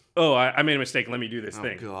 oh, I made a mistake. Let me do this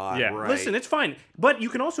thing. God, yeah. right. Listen, it's fine. But you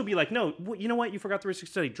can also be like, no, you know what? You forgot the risk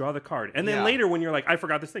study. Draw the card. And then Yeah. later when you're like, I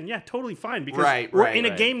forgot this thing. Yeah, totally fine. Because Right, we're right, in a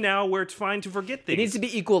right. game now where it's fine to forget things. It needs to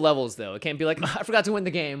be equal levels though. It can't be like, I forgot to win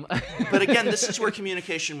the game. But again, this is where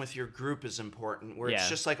communication with your group is important. Where it's Yeah.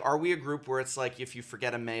 just like, are we a group where it's like, if you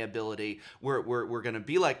forget a May ability, we're going to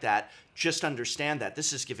be like that. Just understand that.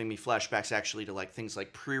 This is giving me flashbacks actually to like things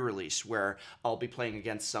like pre-release, where I'll be playing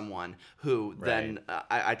against someone who then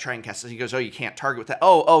I try and cast it. He goes, oh, you can't target with that.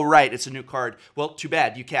 Oh, right, it's a new card. Well, too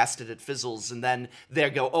bad. You cast it, it fizzles, and then they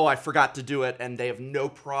go, oh, I forgot to do it, and they have no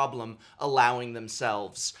problem allowing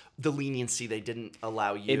themselves the leniency they didn't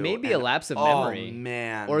allow you. It may be a And- lapse of memory. Oh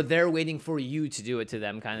man. Or they're waiting for you to do it to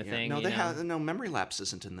them, kind of thing. No, you they know? have no memory lapse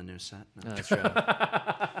isn't in the new set. No. Oh, that's true.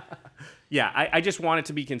 Yeah, I just want it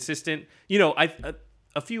to be consistent.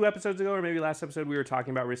 A few episodes ago, or maybe last episode, we were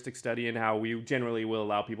talking about Ristic Study and how we generally will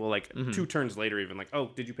allow people like 2 turns later, even like, oh,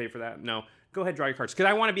 did you pay for that? No. Go ahead, draw your cards. Because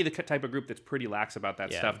I want to be the type of group that's pretty lax about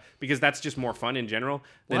that Yeah. stuff, because that's just more fun in general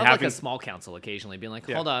We'll than have having. like a small council occasionally, being like,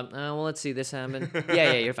 hold on, well, let's see this happen.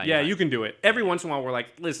 Yeah, you're fine. Yeah, you're you fine. can do it. Every once in a while, we're like,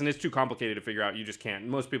 listen, it's too complicated to figure out. You just can't.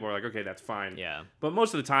 Most people are like, okay, that's fine. Yeah. But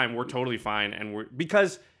most of the time, we're totally fine, and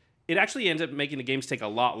because it actually ends up making the games take a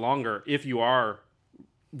lot longer if you are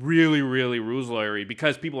really, really rules lawyery,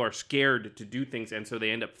 because people are scared to do things, and so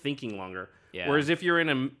they end up thinking longer. Yeah. Whereas if you're in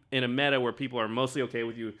a meta where people are mostly okay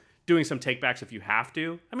with you doing some takebacks if you have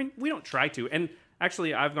to, I mean, we don't try to. And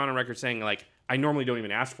actually, I've gone on record saying like I normally don't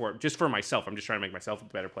even ask for it just for myself. I'm just trying to make myself a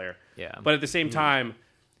better player. Yeah. But at the same time,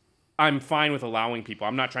 I'm fine with allowing people.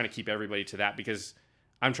 I'm not trying to keep everybody to that, because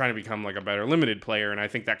I'm trying to become like a better limited player, and I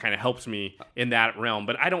think that kind of helps me in that realm.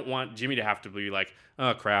 But I don't want Jimmy to have to be like,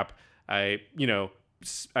 oh crap, I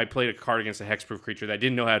played a card against a hexproof creature that I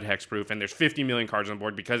didn't know had hexproof, and there's 50 million cards on the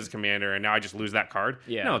board because it's commander, and now I just lose that card.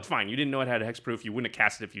 Yeah. No, it's fine. You didn't know it had hexproof. You wouldn't have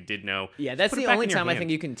cast it if you did know. Yeah, Just that's put it the back only in your time I hand.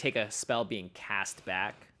 think you can take a spell being cast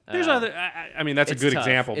back. There's other. I mean, that's a it's good tough.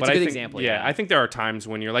 example. It's but a I good think, example, Yeah, yeah. I think there are times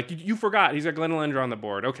when you're like, you forgot. He's got Glenelendra on the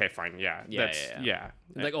board. Okay, fine. Yeah. Yeah.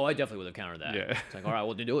 Like, oh, I definitely would have countered that. Yeah. It's like, all right,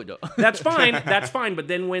 well, do it. Though. That's fine. That's fine. But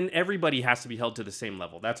then when everybody has to be held to the same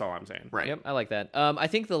level, that's all I'm saying. Right. Yep, I like that. I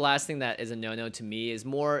think the last thing that is a no-no to me is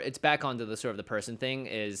more, it's back onto the sort of the person thing,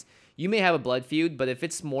 is you may have a blood feud, but if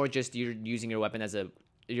it's more just you're using your weapon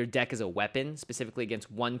your deck as a weapon, specifically against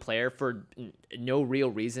one player for no real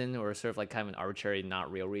reason, or sort of like kind of an arbitrary, not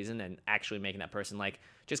real reason, and actually making that person like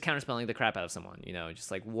just counterspelling the crap out of someone, just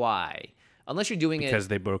like, why? Unless you're doing Because it...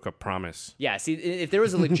 they broke a promise. Yeah, see, if there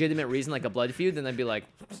was a legitimate reason, like a blood feud, then I'd be like,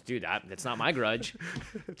 dude, that's not my grudge.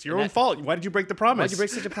 It's your own fault. Why did you break the promise? Why'd you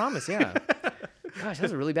break such a promise? Yeah. Gosh,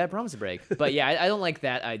 that's a really bad promise to break. But yeah, I don't like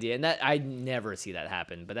that idea, and that I never see that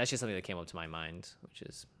happen. But that's just something that came up to my mind, which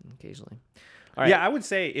is occasionally. All right. Yeah, I would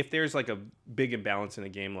say if there's like a big imbalance in a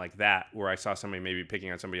game like that, where I saw somebody maybe picking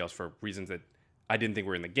on somebody else for reasons that I didn't think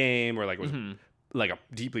were in the game, or like was like a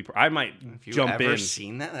deeply. I might Have you jump ever in.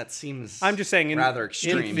 seen that? That seems. I'm just saying, rather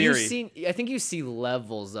extreme. theory. I think you see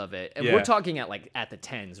levels of it, and Yeah. we're talking at the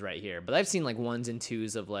 10s right here. But I've seen like 1s and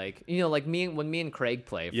 2s of like like when me and Craig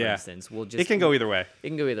play, for instance, we'll just It can go either way. It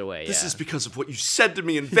can go either way. This yeah. is because of what you said to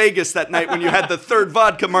me in Vegas that night when you had the third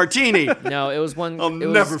vodka martini. No, it was one. I'll it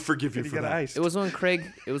was, never forgive you You for got that. iced. It was when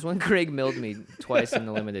Craig milled me twice in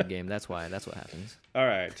the limited game. That's why. That's what happens. All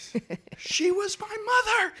right. She was my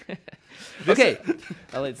mother. Okay.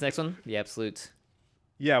 This next one, the absolute.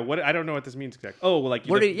 Yeah. What? I don't know what this means exactly. Oh, well, like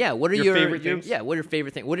What are your favorite things? Yeah, what are your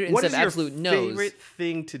favorite things? What are What instead is of your absolute favorite no's?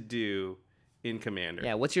 thing to do in Commander?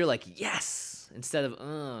 Yeah, what's your like yes instead of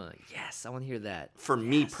yes? I want to hear that. For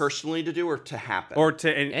me personally to do or to happen? Or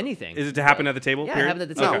to Anything. Is it to happen at the table? Yeah, period? have it at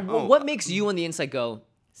the table. Okay. Oh. What makes you on the inside go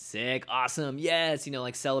sick, awesome, yes?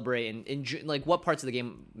 Like celebrate and enjoy, like what parts of the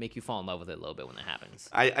game make you fall in love with it a little bit when that happens?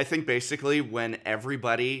 I think basically when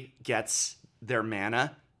everybody gets their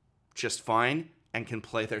mana just fine and can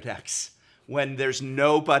play their decks. When there's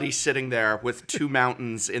nobody sitting there with 2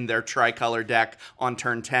 mountains in their tricolor deck on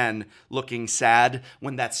turn 10 looking sad,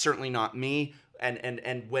 when that's certainly not me.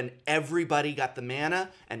 And when everybody got the mana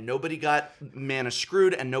and nobody got mana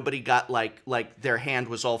screwed and nobody got like their hand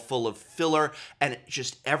was all full of filler and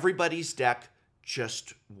just everybody's deck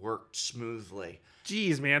just worked smoothly.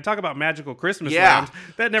 Jeez, man, talk about magical Christmas Yeah, round.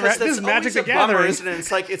 That never. 'Cause This is that's Magic always the a bummer, Gathering. isn't it?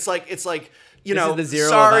 It's like you This know, is the 0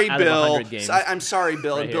 sorry, out of Bill. 100 games. I'm sorry,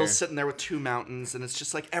 Bill. Right And Bill's here. sitting there with 2 mountains, and it's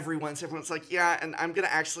just like everyone's like, yeah, and I'm gonna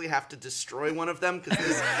actually have to destroy one of them because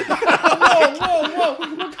this, Whoa!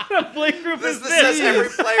 What kind of play group this is says this? every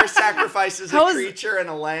player sacrifices How a is- creature and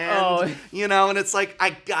a land. Oh. And it's like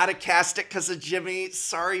I gotta cast it because of Jimmy.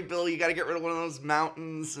 Sorry, Bill, you gotta get rid of one of those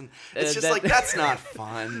mountains, and it's just that- like that's not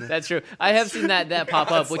fun. That's true. I have seen that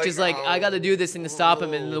pop up, It's which like, is like I got to do this thing to stop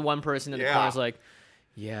him, and then the oh, one person in the yeah. corner's like,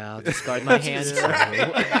 "Yeah, I'll discard my hand."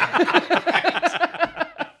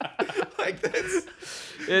 Like this.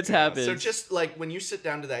 It's happened. So just like when you sit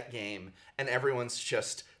down to that game and everyone's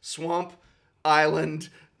just swamp, island,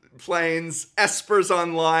 plains, Espers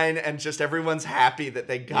online, and just everyone's happy that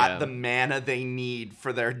they got Yeah. the mana they need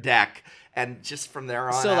for their deck. And just from there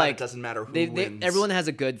on So out, like it doesn't matter who they, wins. everyone has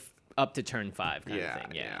a good up to turn 5 kind Yeah, of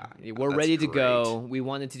thing. Yeah, yeah. we're That's ready to go. great. We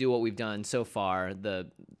wanted to do what we've done so far.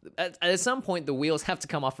 At some point, the wheels have to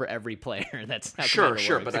come off for every player. That's how Sure, Commander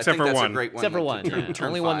sure, works. but Except I for think that's one. a great one. Except for like, one, to yeah. turn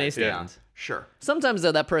Only one may 5. stand. Yeah, sure. Sometimes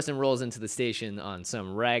though, that person rolls into the station on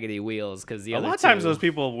some raggedy wheels because the A other lot of times two- those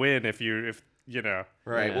people win if you know.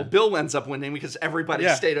 Right. Yeah. Well, Bill ends up winning because everybody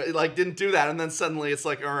Yeah. didn't do that, and then suddenly it's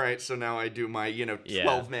like, all right, so now I do my 12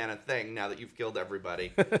 Yeah. mana thing. Now that you've killed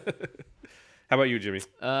everybody. How about you, Jimmy?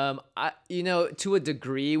 To a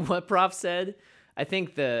degree, what Prof said, I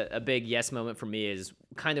think a big yes moment for me is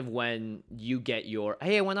kind of when you get your,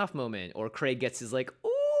 hey, I went off moment, or Craig gets his like,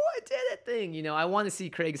 oh, I did it thing. I want to see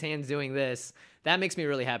Craig's hands doing this. That makes me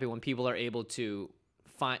really happy when people are able to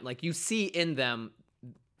find, like you see in them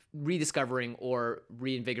rediscovering or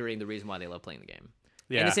reinvigorating the reason why they love playing the game.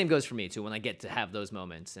 Yeah. And the same goes for me too, when I get to have those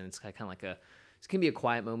moments, and it's kind of like it can be a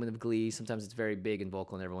quiet moment of glee. Sometimes it's very big and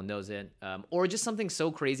vocal and everyone knows it. Or just something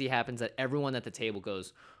so crazy happens that everyone at the table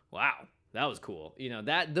goes, wow, that was cool.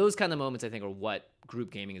 Those kind of moments I think are what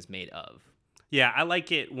group gaming is made of. Yeah, I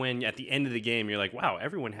like it when at the end of the game you're like, wow,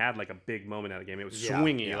 everyone had like a big moment out of the game. It was Yeah,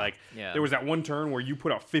 swingy. yeah. Like Yeah. there was that one turn where you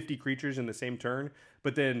put out 50 creatures in the same turn,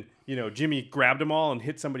 but then Jimmy grabbed them all and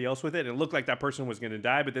hit somebody else with it, and it looked like that person was going to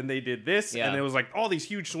die. But then they did this, Yeah. and it was like all these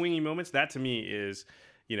huge swingy moments. That to me is,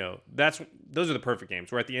 those are the perfect games.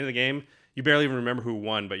 Where at the end of the game you barely even remember who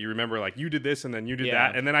won, but you remember like you did this and then you did Yeah.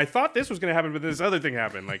 that, and then I thought this was going to happen, but this other thing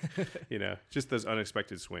happened. Like just those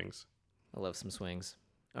unexpected swings. I love some swings.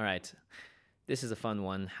 All right. This is a fun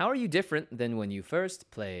one. How are you different than when you first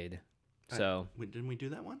played? So, Didn't we do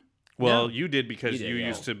that one? Well, No. you did because You you, did, yeah.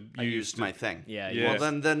 used to. I used my thing. yeah. Yeah.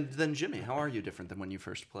 Well, then Jimmy, how are you different than when you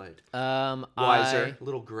first played? Wiser. Wiser, a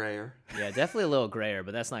little grayer. Yeah, definitely a little grayer,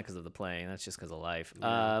 but that's not because of the playing. That's just because of life.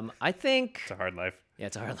 I think... It's a hard life. Yeah,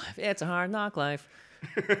 it's a hard life. Yeah, it's a hard knock life.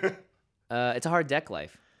 It's a hard deck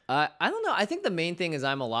life. I don't know. I think the main thing is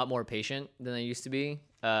I'm a lot more patient than I used to be.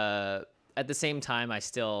 At the same time, I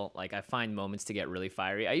still I find moments to get really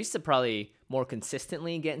fiery. I used to probably more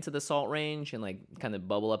consistently get into the salt range and kind of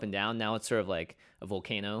bubble up and down. Now it's sort of like a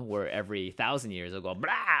volcano where every 1,000 years it'll go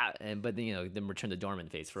blah, but then return to dormant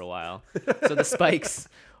phase for a while. So the spikes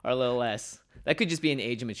are a little less. That could just be an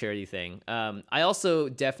age and maturity thing. I also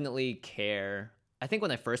definitely care. I think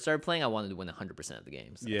when I first started playing, I wanted to win 100% of the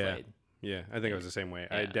games that I Yeah. played. Yeah, I think it was the same way.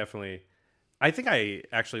 Yeah. I think I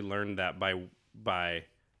actually learned that by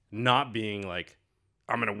not being like,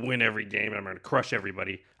 I'm going to win every game and I'm going to crush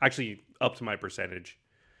everybody. Actually, up to my percentage.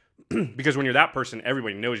 Because when you're that person,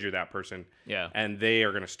 everybody knows you're that person. Yeah. And they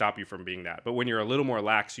are going to stop you from being that. But when you're a little more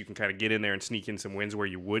lax, you can kind of get in there and sneak in some wins where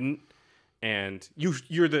you wouldn't. And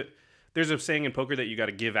there's a saying in poker that you got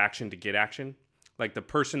to give action to get action. Like the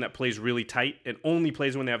person that plays really tight and only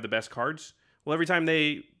plays when they have the best cards. Well, every time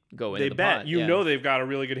they bet, pot, know they've got a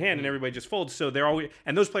really good hand, and everybody just folds. So they're always,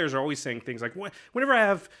 and those players are always saying things like, "Whenever I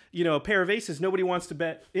have a pair of aces, nobody wants to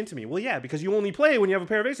bet into me." Well, yeah, because you only play when you have a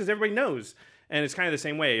pair of aces. Everybody knows, and it's kind of the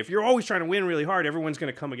same way. If you're always trying to win really hard, everyone's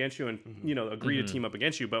going to come against you and agree to team up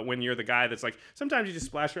against you. But when you're the guy that's like, sometimes you just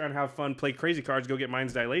splash around, have fun, play crazy cards, go get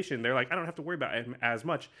Mind's Dilation. They're like, I don't have to worry about it as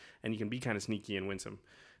much, and you can be kind of sneaky and win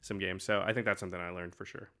some games. So I think that's something I learned for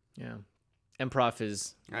sure. Yeah. Improv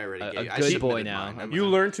is I already a gave, I good boy submitted now. mine. You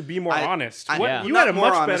learned to be more honest. You not had a more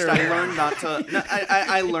much honest. better. I learned not to.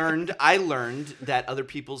 No, I learned that other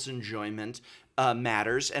people's enjoyment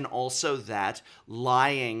matters, and also that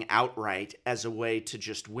lying outright as a way to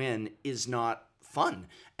just win is not fun,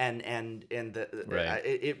 and Right.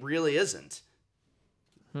 it really isn't.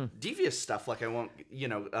 Devious stuff like I won't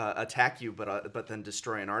attack you, but then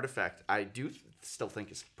destroy an artifact. I do still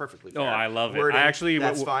think is perfectly fair. Oh, I love it. Wording, I actually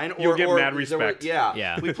that's fine. You'll get mad there respect.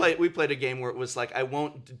 Yeah. We played a game where it was like, I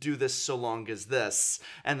won't do this so long as this,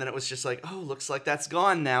 and then it was just like, oh, looks like that's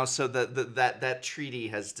gone now. So that treaty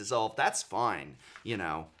has dissolved. That's fine.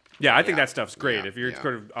 Yeah, I think that stuff's great. Yeah, If you're yeah.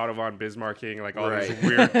 sort of Otto von Bismarcking, like all Right. these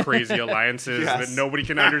weird, crazy alliances Yes. that nobody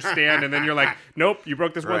can understand, and then you're like, nope, you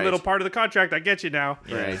broke this one Right. little part of the contract. I get you now.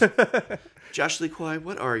 Right. Josh Lee Kwai,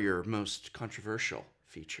 what are your most controversial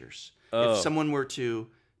features? Oh. If someone were to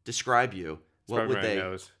describe you, what Probably would my they?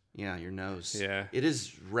 nose. Yeah, your nose. Yeah. It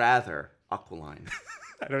is rather aquiline.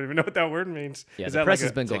 I don't even know what that word means. Yeah, Is the that press like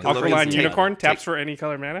has been going. a look. Aquiline Take- unicorn taps take- for any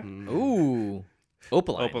color mana. Ooh.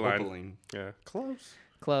 Opaline. Opaline. Opaline. Yeah, close.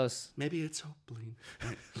 Close. Maybe it's opaline.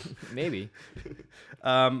 Maybe.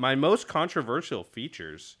 My most controversial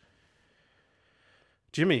features.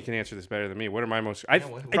 Jimmy can answer this better than me. What are my most?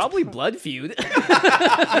 Probably Blood Feud.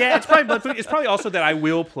 Yeah, it's probably Blood Food. It's probably also that I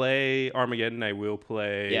will play Armageddon. I will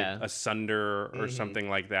play Asunder or something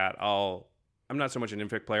like that. I'm not so much an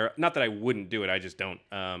Infect player. Not that I wouldn't do it. I just don't.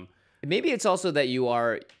 Maybe it's also that you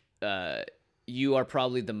are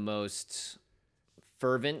probably the most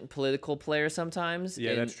fervent political player sometimes.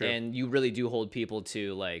 Yeah, that's true. And you really do hold people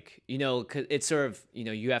to, like, 'cause it's sort of,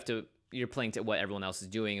 you're playing to what everyone else is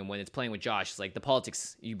doing, and when it's playing with Josh, it's like the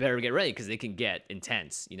politics, you better get ready because they can get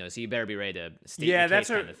intense, so you better be ready to state your case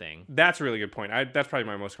kind of thing. That's a really good point. That's probably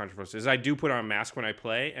my most controversial. Is I do put on a mask when I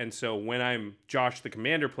play, and so when I'm Josh, the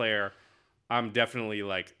commander player, I'm definitely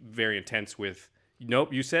like very intense with.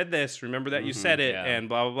 Nope, you said this. Remember that you said it, yeah. and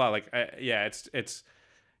blah blah blah. Like, it's.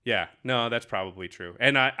 Yeah, no, that's probably true.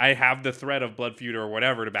 And I have the threat of Blood Feud or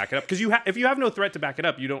whatever to back it up. Because if you have no threat to back it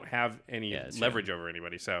up, you don't have any leverage over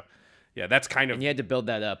anybody. So, yeah, that's kind of... And you had to build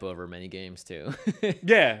that up over many games, too.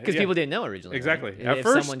 Yeah. Because people didn't know originally. Exactly. Right? At If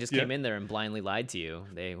first, someone just came in there and blindly lied to you,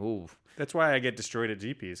 That's why I get destroyed at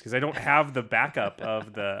GPs, because I don't have the backup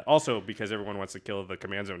of the... Also, because everyone wants to kill the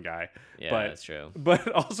command zone guy. Yeah, that's true.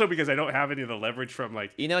 But also because I don't have any of the leverage from,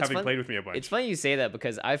 like, having played with me a bunch. It's funny you say that,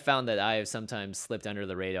 because I found that I have sometimes slipped under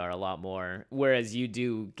the radar a lot more, whereas you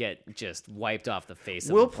do get just wiped off the face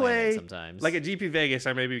of the planet sometimes. Like at GP Vegas,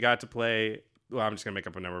 I maybe got to play... Well, I'm just going to make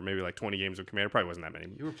up a number. Maybe like 20 games of Commander. Probably wasn't that many.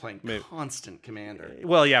 You were playing constant Commander.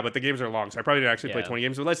 Well, yeah, but the games are long, so I probably didn't actually play 20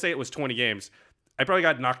 games. But let's say it was 20 games. I probably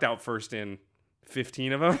got knocked out first in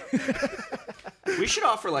 15 of them. We should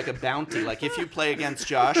offer like a bounty. Like if you play against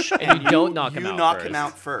Josh and you don't knock him out knock first. him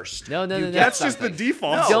out first. No. That's just the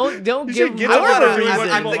default. Don't You give should him. get I over wanna- to doing what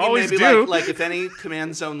I'm people thinking always maybe do. like if any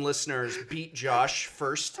Command Zone listeners beat Josh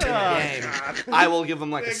first in a game, I will give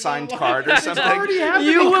him like a signed card or something.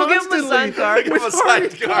 You will give him a signed card. Give him a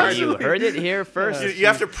signed card. You heard it here first. You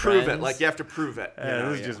have to prove it. friends. Like you have to prove it. you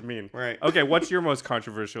know, This is just mean. Right. Okay, what's your most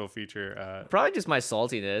controversial feature? Probably just my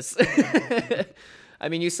saltiness. I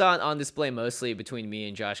mean, you saw it on display mostly between me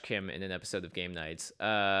and Josh Kim in an episode of Game Nights.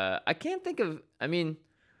 I can't think of... I mean,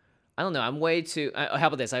 I don't know. I'm way too... how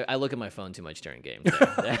about this? I look at my phone too much during games.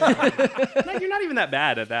 No, you're not even that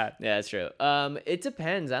bad at that. Yeah, that's true. It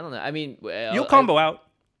depends. I don't know. I mean... You'll combo out.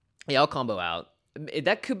 Yeah, I'll combo out.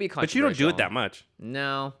 That could be controversial. But you don't do it that much.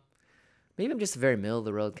 No. Maybe I'm just a very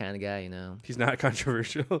middle-of-the-road kind of guy, He's not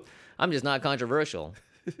controversial. I'm just not controversial.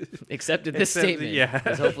 Except in this Except, statement. yeah.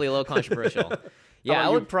 It's hopefully a little controversial. Yeah, about I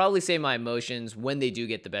you? would probably say my emotions, when they do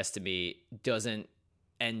get the best of me, doesn't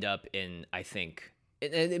end up in, I think...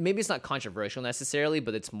 And maybe it's not controversial necessarily,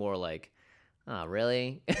 but it's more like, oh,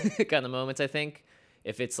 really? kind of moments, I think.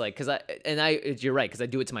 if it's like, you're right, because I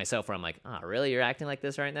do it to myself where I'm like, oh, really? You're acting like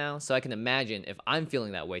this right now? So I can imagine if I'm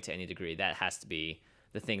feeling that way to any degree, that has to be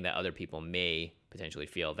the thing that other people may potentially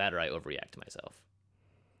feel, that or I overreact to myself.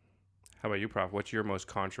 How about you, Prof? What's your most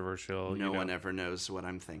controversial? No one ever knows what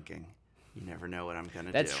I'm thinking. You never know what I'm gonna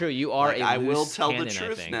do. That's true. You are I will tell the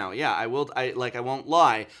truth now. Yeah, I will. I won't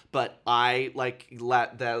lie. But I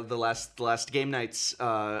the last game nights.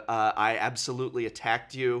 I absolutely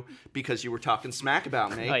attacked you because you were talking smack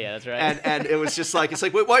about me. Oh yeah, that's right. And it was just like, it's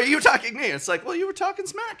like, wait, why are you attacking me? It's like, well, you were talking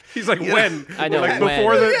smack. He's like, when? I know. Like when?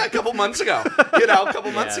 before the. Yeah, a couple months ago. A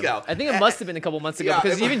couple months ago. I think it must have been a couple months ago Yeah,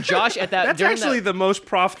 because even Josh at that. That's actually the most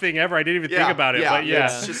Prof thing ever. I didn't even think about it. But yeah.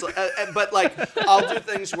 It's just, but like, I'll do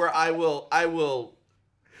things where I will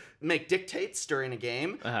make dictates during a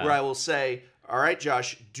game where I will say, all right,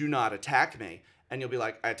 Josh, do not attack me. And you'll be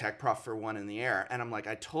like, I attacked Prof for 1 in the air. And I'm like,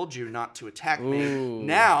 I told you not to attack me.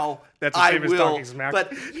 Now That's the I same as will. talking smack.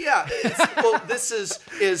 But yeah, this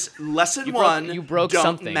is lesson one. You broke don't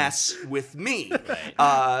something. mess with me. Right.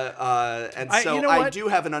 I do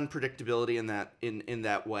have an unpredictability in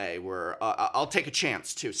that way where I'll take a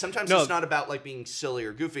chance too. Sometimes it's not about like being silly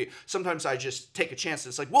or goofy. Sometimes I just take a chance.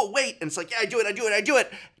 And it's like, whoa, wait, and it's like, yeah, I do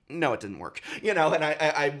it. No, it didn't work. And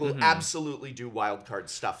I will absolutely do wild card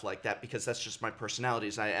stuff like that because that's just my personality.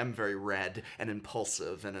 Is I am very red and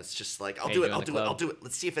impulsive, and it's just like, I'll do it.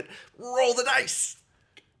 Let's see if it roll the dice.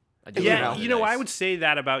 Yeah, I would say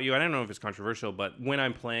that about you. I don't know if it's controversial, but when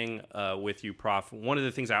I'm playing with you, Prof, one of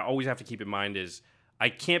the things I always have to keep in mind is I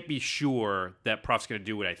can't be sure that Prof's going to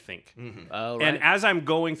do what I think. Mm-hmm. Oh, right. And as I'm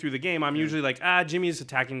going through the game, I'm usually like, Jimmy's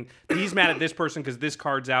attacking. He's mad at this person because this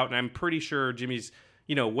card's out, and I'm pretty sure Jimmy's,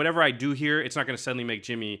 whatever I do here, it's not going to suddenly make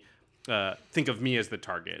Jimmy think of me as the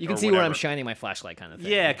target. You can see whatever. where I'm shining my flashlight kind of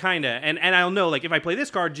thing. Yeah, kind of. And I'll know, like, if I play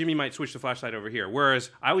this card, Jimmy might switch the flashlight over here. Whereas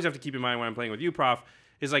I always have to keep in mind when I'm playing with you, Prof,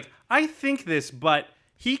 is like, I think this, but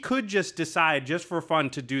he could just decide just for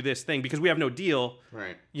fun to do this thing because we have no deal.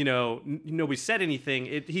 Right. Nobody said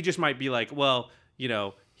anything. He just might be like, well,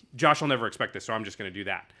 Josh will never expect this, so I'm just going to do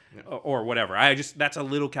that. Yeah. Or whatever. That's a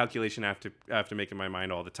little calculation I have to make in my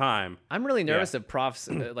mind all the time. I'm really nervous of Prof's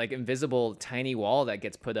like invisible tiny wall that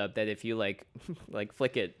gets put up that if you like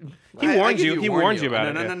flick it. He warns you. He warns you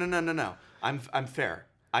about it. No. I'm fair.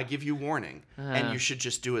 I give you warning, and you should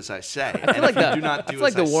just do as I say. I feel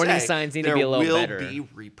like the warning signs need to be a little better. There will be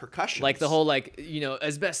repercussions. Like the whole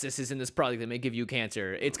asbestos is in this product that may give you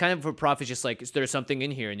cancer. It's kind of for Prof. It's just like there's something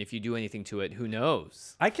in here, and if you do anything to it, who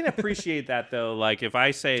knows? I can appreciate that though. Like if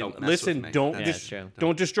I say, listen,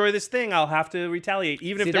 don't destroy this thing, I'll have to retaliate.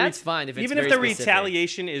 Even if that's fine. If the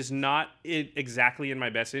retaliation is not exactly in my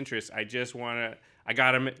best interest, I just want to. I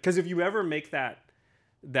gotta, because if you ever make that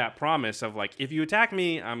promise of like, if you attack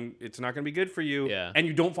me, it's not going to be good for you, and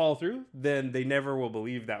you don't follow through, then they never will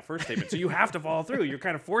believe that first statement. So you have to follow through. You're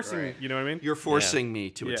kind of forcing, right. You know what I mean? You're forcing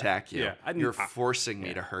me to attack you. Yeah. You're forcing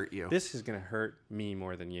me to hurt you. This is going to hurt me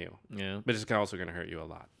more than you. Yeah. But it's also going to hurt you a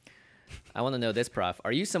lot. I want to know this, Prof.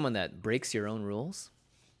 Are you someone that breaks your own rules?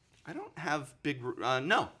 I don't have big,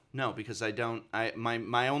 no, because I don't,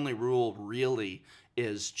 my only rule really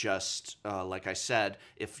is just, like I said,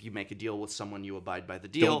 if you make a deal with someone, you abide by the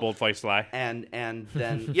deal. Don't bold-faced lie. And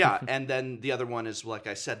then, and then the other one is, like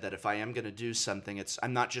I said, that if I am going to do something,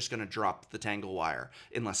 I'm not just going to drop the tangle wire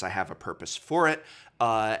unless I have a purpose for it,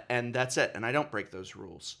 and that's it. And I don't break those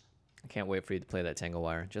rules. I can't wait for you to play that tangle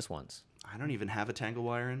wire just once. I don't even have a tangle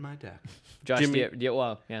wire in my deck. Josh, Jimmy,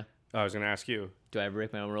 yeah. I was going to ask you. Do I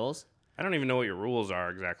break my own rules? I don't even know what your rules are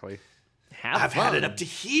exactly. I've had it up to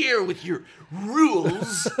here with your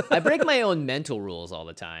rules. I break my own mental rules all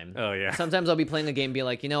the time. Oh, yeah. Sometimes I'll be playing a game and be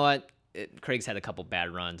like, you know what? Craig's had a couple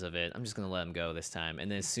bad runs of it. I'm just going to let him go this time.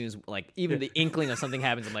 And then as soon as, even the inkling of something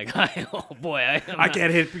happens, I'm like, oh, boy. I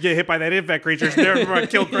can't get hit by that infect creature. It's never going to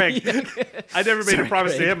kill Craig. I never made a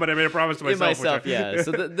promise to him, but I made a promise to myself. Yeah.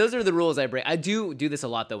 So those are the rules I break. I do this a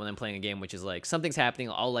lot, though, when I'm playing a game, which is like something's happening.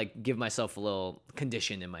 I'll give myself a little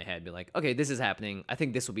condition in my head. Be like, okay, this is happening. I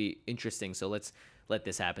think this will be interesting. So let's let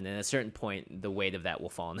this happen. And at a certain point, the weight of that will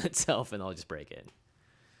fall on itself, and I'll just break it.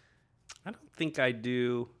 I don't think I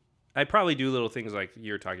do. I probably do little things like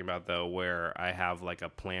you're talking about, though, where I have a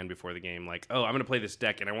plan before the game. Like, oh, I'm going to play this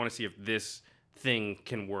deck, and I want to see if this thing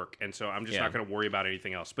can work. And so I'm just not going to worry about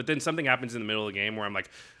anything else. But then something happens in the middle of the game where I'm like,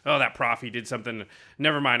 oh, that Prof, he did something.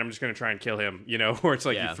 Never mind, I'm just going to try and kill him. Where it's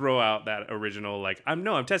like you throw out that original,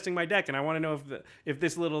 I'm testing my deck, and I want to know if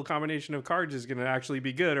this little combination of cards is going to actually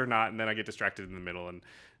be good or not. And then I get distracted in the middle and,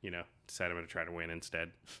 decide I'm going to try to win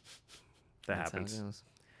instead. That happens.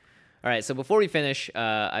 All right, so before we finish,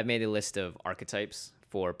 I've made a list of archetypes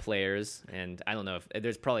for players, and I don't know if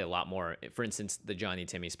there's probably a lot more. For instance, the Johnny,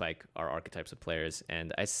 Timmy, Spike are archetypes of players,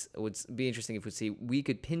 and it would be interesting if we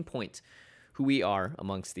could pinpoint who we are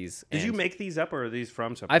amongst these. Did you And make these up, or are these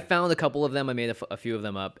from something? I found a couple of them. I made a few of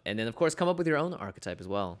them up, and then of course come up with your own archetype as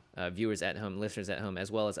well. Viewers at home, listeners at home,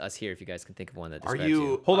 as well as us here, if you guys can think of one that Are describes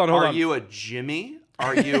you? Hold on. Are you a Jimmy?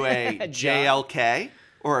 Are you a JLK?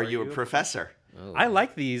 Or are you a professor? I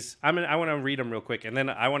like these. I want to read them real quick, and then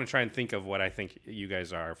I want to try and think of what I think you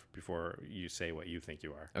guys are before you say what you think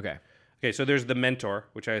you are. Okay. Okay, so there's the mentor,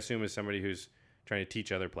 which I assume is somebody who's trying to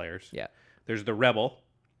teach other players. Yeah. There's the rebel,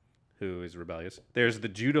 who is rebellious. There's the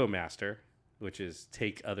judo master, which is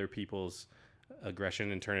take other people's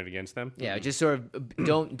aggression and turn it against them. Yeah, just sort of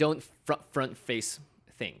don't front face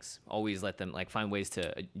things. Always let them find ways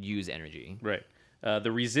to use energy. Right. The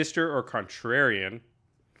resistor or contrarian,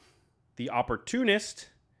 the opportunist,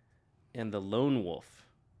 and the lone wolf.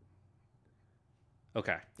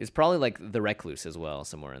 Okay. It's probably the recluse as well,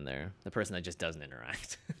 somewhere in there. The person that just doesn't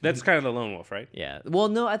interact. That's kind of the lone wolf, right? Yeah. Well,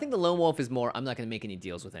 no, I think the lone wolf is more, I'm not going to make any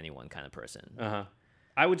deals with anyone kind of person. Uh-huh.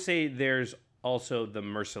 I would say there's also the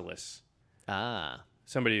merciless. Ah.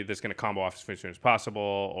 Somebody that's going to combo off as soon as possible,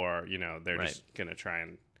 or, they're Right. just going to try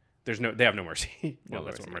and... They have no mercy. No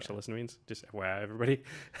That's mercy, what merciless means. Just FYI, everybody.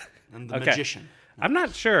 I'm the Okay. magician. I'm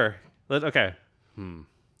not sure. Okay.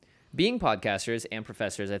 Being podcasters and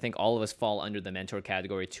professors, I think all of us fall under the mentor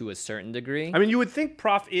category to a certain degree. I mean, you would think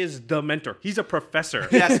Prof is the mentor. He's a professor.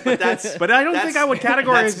 Yes, but that's. But I don't think I would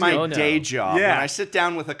categorize That's my you. Oh, no. day job. Yeah. When I sit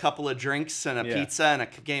down with a couple of drinks and a Yeah. pizza and a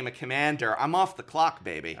game of Commander, I'm off the clock,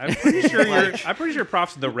 baby. I'm pretty sure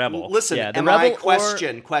Prof's the rebel. Listen, Yeah, the am I rebel or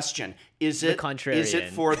question? Is it contrarian.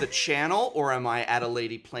 for the channel or am I at a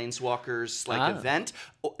Lady Planeswalkers event?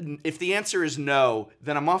 If the answer is no,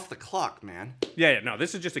 then I'm off the clock, man. Yeah, no,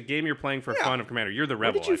 this is just a game you're playing for fun of Commander. You're the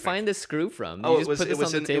rebel. Where did you I think. find this screw from? Oh, You it just was put this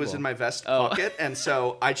on the it table. was in my vest pocket, and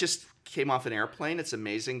so I just came off an airplane. It's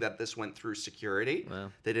amazing that this went through security.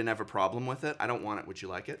 Wow. They didn't have a problem with it. I don't want it. Would you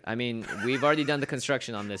like it? I mean, we've already done the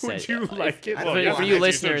construction on this Would set. you like it? I Well, don't yeah, know. For Thank you you,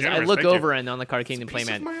 listeners, so I generous. look Thank you. over and on the Carcanian It's a piece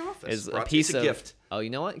playmat of my office. is a Brought- piece it's a of gift. Oh, you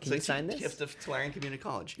know what? Can you It's sign a this? gift of Tolarian Community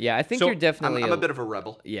College. Yeah, I think So, you're definitely I'm a bit of a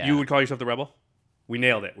rebel. Yeah. You would call yourself the rebel? We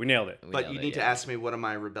nailed it. We But nailed you it, need to yeah. ask me, what am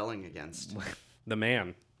I rebelling against? The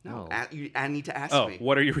man. No, Oh. I need to ask Oh, me.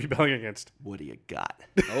 what are you rebelling against? What do you got?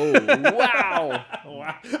 Oh, wow.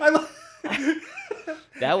 Wow. I love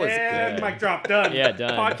That was And good. mic drop. Done. Yeah,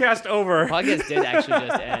 done. Podcast over. Podcast did actually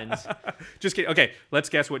just end. Just kidding. Okay, let's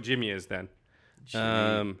guess what Jimmy is then.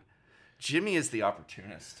 Jimmy is the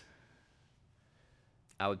opportunist.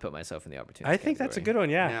 I would put myself in the opportunity. I think that's a good one.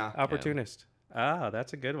 Yeah. Yeah. Opportunist. Ah,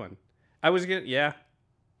 that's a good one. I was good. Yeah.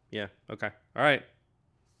 Yeah. Okay. All right.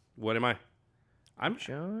 What am I? I'm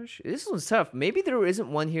Josh. This one's tough. Maybe there isn't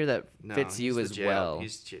one here that No, fits you he's as the well.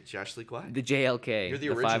 He's Josh Lee Kwai. The JLK. You're the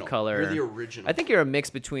the original. 5-color. You're the original. I think you're a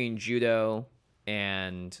mix between judo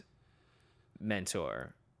and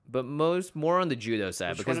mentor, but more on the judo side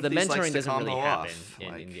Which because one the of these likes mentoring to doesn't really combo happen off?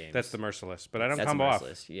 in Like, games. That's the merciless, but I don't That's combo off.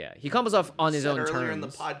 merciless. Yeah, he combos off on his said own earlier terms. in the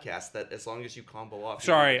podcast that as long as you combo off,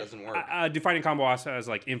 Sorry, it doesn't work. defining combo off as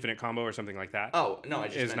like infinite combo or something like that. Oh no, I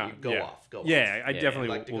just is meant not you go yeah. off. Go Yeah, off. I definitely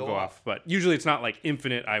like to will go go off. off, but usually it's not like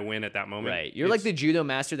infinite. I win at that moment. Right, you're like It's- the judo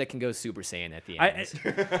master that can go Super Saiyan at the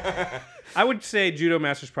end. I would say Judo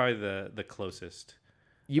Master's probably the closest.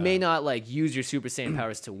 You may not use your Super Saiyan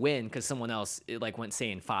powers to win because someone else went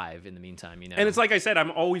Saiyan 5 in the meantime. You know, And it's like I said, I'm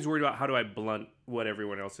always worried about how do I blunt what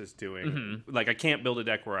everyone else is doing. Like I can't build a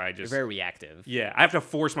deck where I just very reactive. yeah, I have to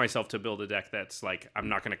force myself to build a deck that's like I'm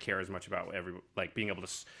not going to care as much about being able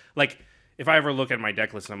to like if I ever look at my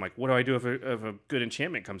deck list and I'm like, what do I do if a good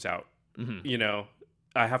enchantment comes out? You know,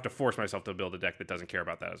 I have to force myself to build a deck that doesn't care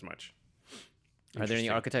about that as much. Are there any Interesting.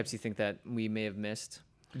 archetypes you think that we may have missed?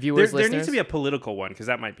 Viewers, There listeners? needs to be a political one because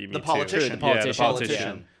that might be me The too. politician. The Yeah, politician. the politician.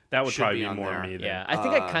 Politician That would should probably be be on more there. me. Than, Yeah, I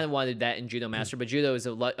think I kind of wanted that in Judo Master, but Judo is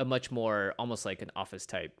a much more almost like an office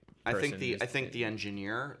type. I person think the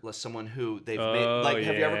engineer, someone who they've Oh, made. Like,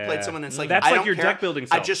 have you ever yeah. played someone that's like, That's I like don't your care. deck building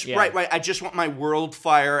I self. just Yeah. right. I just want my World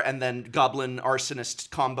Fire and then Goblin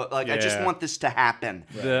Arsonist combo. Like, I just Yeah. want this to happen.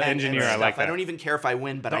 The engineer, I stuff. like I that. don't even care if I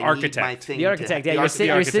win, but The I architect. need my thing. The architect, yeah, the you're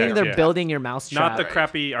sitting architect, there yeah. building your mousetrap. not the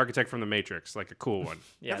crappy architect from the Matrix, like a cool one.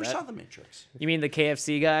 Yeah, Never that- saw the Matrix. You mean the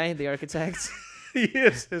KFC guy, the architect? He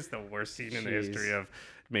is. It's the worst scene in the Jeez. history of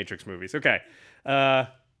Matrix movies. Okay.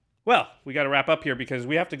 Well, we got to wrap up here because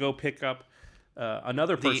we have to go pick up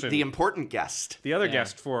another person. The important guest. The other Yeah.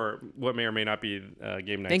 guest for what may or may not be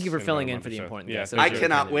game night. Thank you for filling in for the important guest. That was I really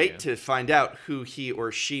cannot kind of wait you. to find out who he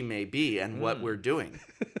or she may be and what we're doing.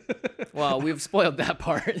 Well, we've spoiled that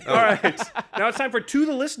part. All right. Now it's time for To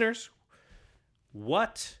the Listeners.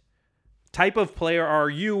 what type of player are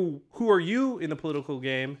you? Who are you in the political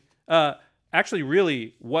game? Actually,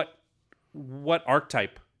 really, what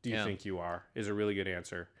archetype do you think you are? Is a really good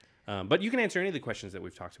answer. But you can answer any of the questions that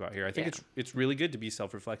we've talked about here. I think it's really good to be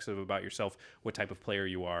self-reflexive about yourself, what type of player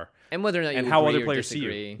you are, and whether or not you and how agree other or players see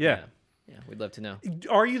disagree. you. Yeah, we'd love to know.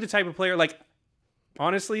 Are you the type of player, like,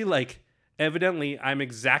 honestly, like, evidently, I'm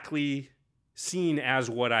exactly seen as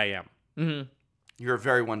what I am. Mm-hmm. You're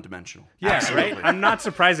very one-dimensional. Yeah, Absolutely. right. I'm not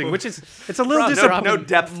surprising, which is it's a little Bro, disappointing. No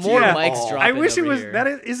depth. More to you at mics all. dropping I wish it over was here.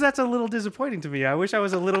 that's a little disappointing to me. I wish I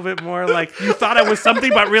was a little bit more like you thought I was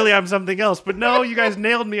something, but really I'm something else. But no, you guys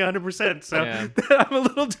nailed me 100%. So I'm a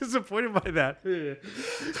little disappointed by that.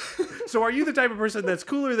 So are you the type of person that's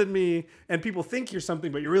cooler than me, and people think you're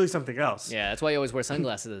something, but you're really something else? Yeah, that's why you always wear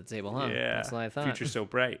sunglasses at the table, huh? Yeah, That's what I thought. Future's so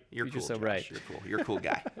bright. You're Future's cool, so Josh. bright. You're cool. You're a cool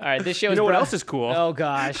guy. All right, this show You is know what brought- else is cool? Oh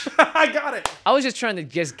gosh. I got it. I was just trying to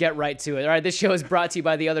just get right to it. All right, this show is brought to you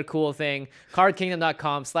by the other cool thing,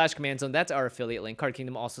 cardkingdom.com/command zone. That's our affiliate link. Card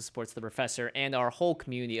Kingdom also supports the professor and our whole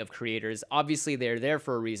community of creators. Obviously, they're there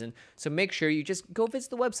for a reason. So make sure you just go visit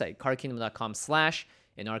the website, cardkingdom.com/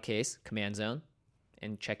 in our case, command zone,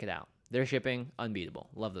 and check it out. Their shipping, unbeatable.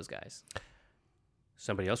 Love those guys.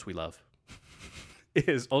 Somebody else we love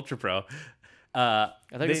is Ultra Pro. I thought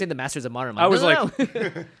you were going to say the Masters of Modern. I was no.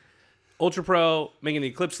 Ultra Pro, making the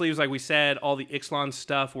Eclipse sleeves, like we said, all the Ixalan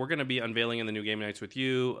stuff. We're going to be unveiling in the new Game Nights with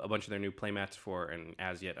you a bunch of their new playmats for an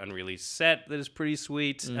as-yet unreleased set that is pretty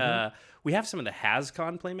sweet. We have some of the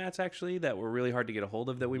HasCon playmats, actually, that were really hard to get a hold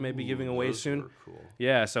of that we may be giving away those soon. were cool.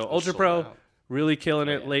 Yeah, so Ultra sold Pro, out. really killing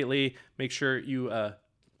it lately. Make sure you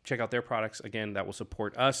check out their products. Again, that will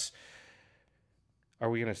support us.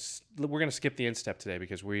 We're gonna skip the instep today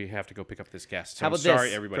because we have to go pick up this guest. So How about sorry,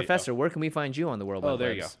 this? everybody. Professor, where can we find you on the World Wide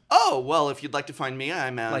there you Webs? go. Oh, well, if you'd like to find me,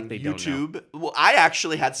 I'm on Like they don't YouTube. Well, I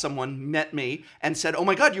actually had someone met me and said, "Oh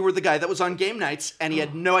my God, you were the guy that was on Game Nights," and he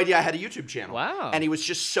had no idea I had a YouTube channel. Wow. And he was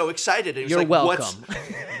just so excited. And he was You're like, welcome.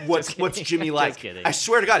 What's Jimmy like? Just kidding. I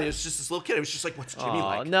swear to God, it was just this little kid. It was just like, "What's Jimmy Oh,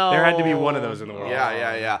 like?" no. There had to be one of those in the world.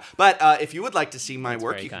 Yeah. But if you would like to see my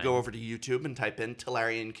work, very you can kind. go over to YouTube and type in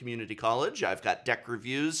Tolarian Community College. I've got deck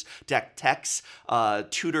reviews, deck techs,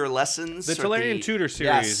 tutor lessons. The or Tolarian Tutor series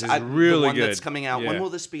yes, is the really one good. that's coming out. Yeah. When will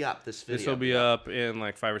this be up? This video. This will be up in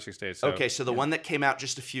like 5 or 6 days. So. Okay, so the one that came out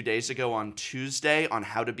just a few days ago on Tuesday on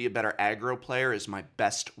how to be a better aggro player is my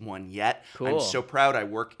best one yet. Cool. I'm so proud. I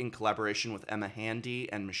work in collaboration with Emma Handy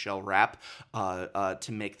and Michelle Rapp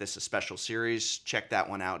to make this a special series. Check that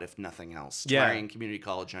one out if nothing else. Yeah. Tolarian Community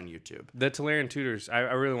College on YouTube. The Tolarian Tutors, I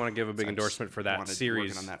really want to give a big endorsement for that Wanted-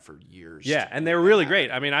 series. Working on that for years. Yeah, and they're really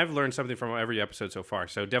great. I mean, I've learned something from every episode so far,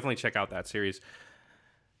 so definitely check out that series.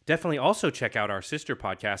 Definitely also check out our sister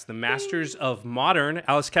podcast, The Masters of Modern.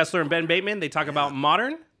 Alex Kessler and Ben Bateman, they talk about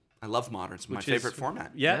modern. I love modern. It's my Which is- favorite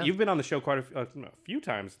format. Yeah, you've been on the show quite a few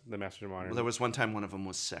times, The Masters of Modern. Well, there was one time one of them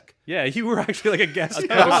was sick. Yeah, you were actually like a guest.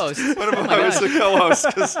 Co-host. One of them I was the co-host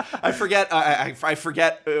because I forget. I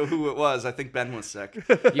forget who it was. I think Ben was sick.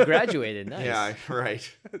 You graduated. Nice. Yeah,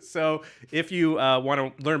 right. So if you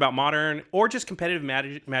want to learn about modern or just competitive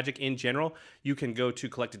magic in general, you can go to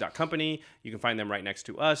collected.company. You can find them right next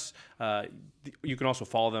to us. You can also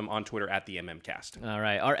follow them on Twitter at the MMCast. All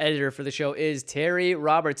right. Our editor for the show is Terry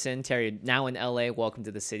Robertson. Terry, now in LA. Welcome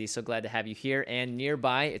to the city. So glad to have you here and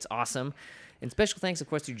nearby. It's awesome. And special thanks, of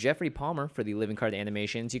course, to Jeffrey Palmer for the living card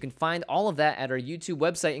animations. You can find all of that at our YouTube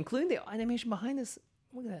website, including the animation behind us.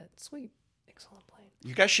 Look at that. Sweet. Excellent plane.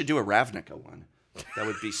 You guys should do a Ravnica one. That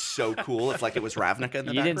would be so cool if like it was Ravnica in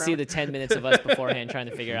the You background. didn't see the 10 minutes of us beforehand trying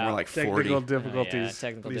to figure More out. like 40. Technical difficulties.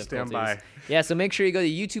 Technical Please difficulties. stand by. Yeah, so make sure you go to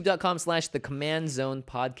youtube.com/the Command Zone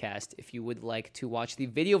podcast if you would like to watch the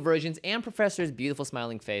video versions and Professor's beautiful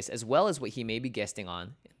smiling face, as well as what he may be guesting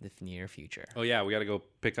on in the near future. Oh, yeah, we got to go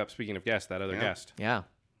pick up, speaking of guests, that other guest. Yeah,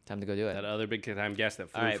 time to go do it. That other big-time guest that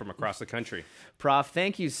flew All right. from across the country. Prof,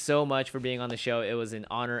 thank you so much for being on the show. It was an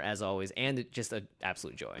honor as always, and just an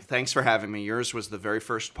absolute joy. Thanks for having me. Yours was the very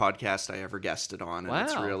first podcast I ever guested on, and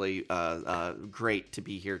it's Wow. really great to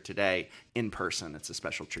be here today in person. It's a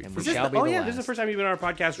special treat for we me. shall be Oh, the yeah, last. this is the first time you've been on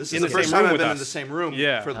our podcast This in is the first same time room I've with been us. in the same room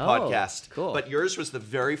Yeah. for the Oh, podcast. cool. But yours was the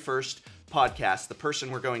very first podcast. The person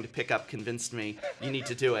we're going to pick up convinced me you need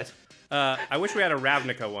to do it. I wish we had a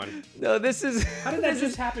Ravnica one. No, this is. How did that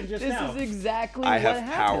just happen just This now? is exactly I what have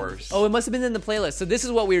happened. powers. Oh, it must have been in the playlist. So this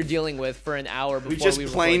is what we were dealing with for an hour before We just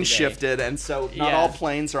recorded plane today. shifted, and so not Yeah. all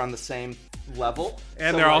planes are on the same level.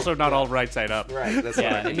 And So, they're like, also not all right side up. right. That's what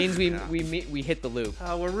Yeah, I it means we Yeah. we hit the loop.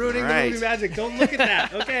 We're ruining All the right. movie magic. Don't look at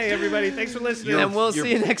that. Okay, everybody. Thanks for listening. And we'll You're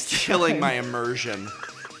see you next time. killing my immersion.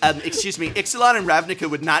 Excuse me, Ixalan and Ravnica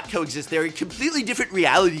would not coexist. They're in completely different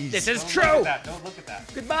realities. This is Don't true. look at that. Don't look at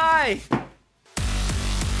that. Goodbye.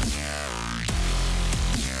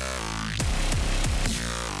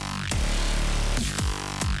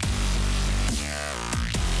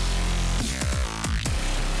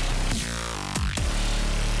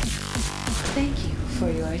 Thank you for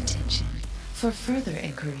your attention. For further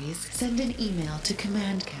inquiries, send an email to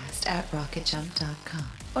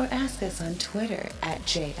commandcast@rocketjump.com or ask us on Twitter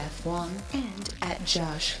 @JFWong and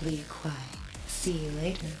 @JoshLeeQuai. See you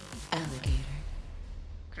later, alligator.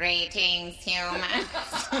 Greetings, humans.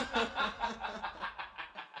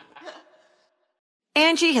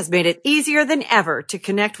 Angie has made it easier than ever to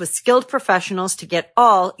connect with skilled professionals to get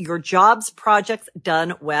all your jobs projects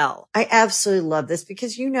done well. I absolutely love this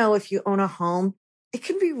because, you know, if you own a home, it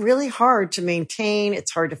can be really hard to maintain.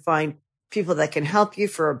 It's hard to find people that can help you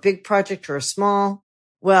for a big project or a small.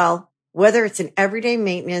 Well, whether it's in everyday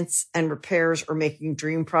maintenance and repairs or making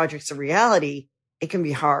dream projects a reality, it can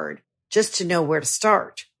be hard just to know where to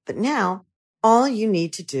start. But now all you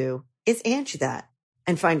need to do is Angie that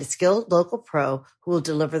and find a skilled local pro who will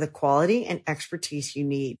deliver the quality and expertise you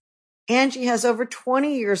need. Angie has over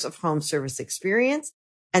 20 years of home service experience,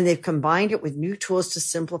 and they've combined it with new tools to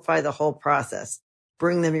simplify the whole process.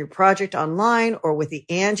 Bring them your project online or with the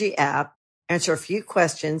Angie app, answer a few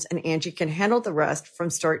questions, and Angie can handle the rest from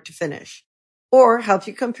start to finish. Or help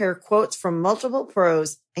you compare quotes from multiple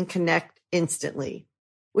pros and connect instantly,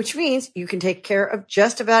 which means you can take care of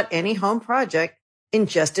just about any home project in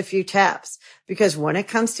just a few taps. Because when it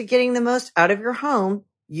comes to getting the most out of your home,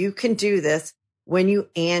 you can do this when you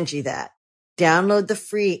Angie that. Download the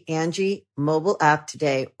free Angie mobile app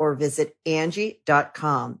today or visit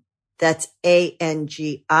Angie.com. That's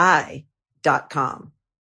ANGI.com.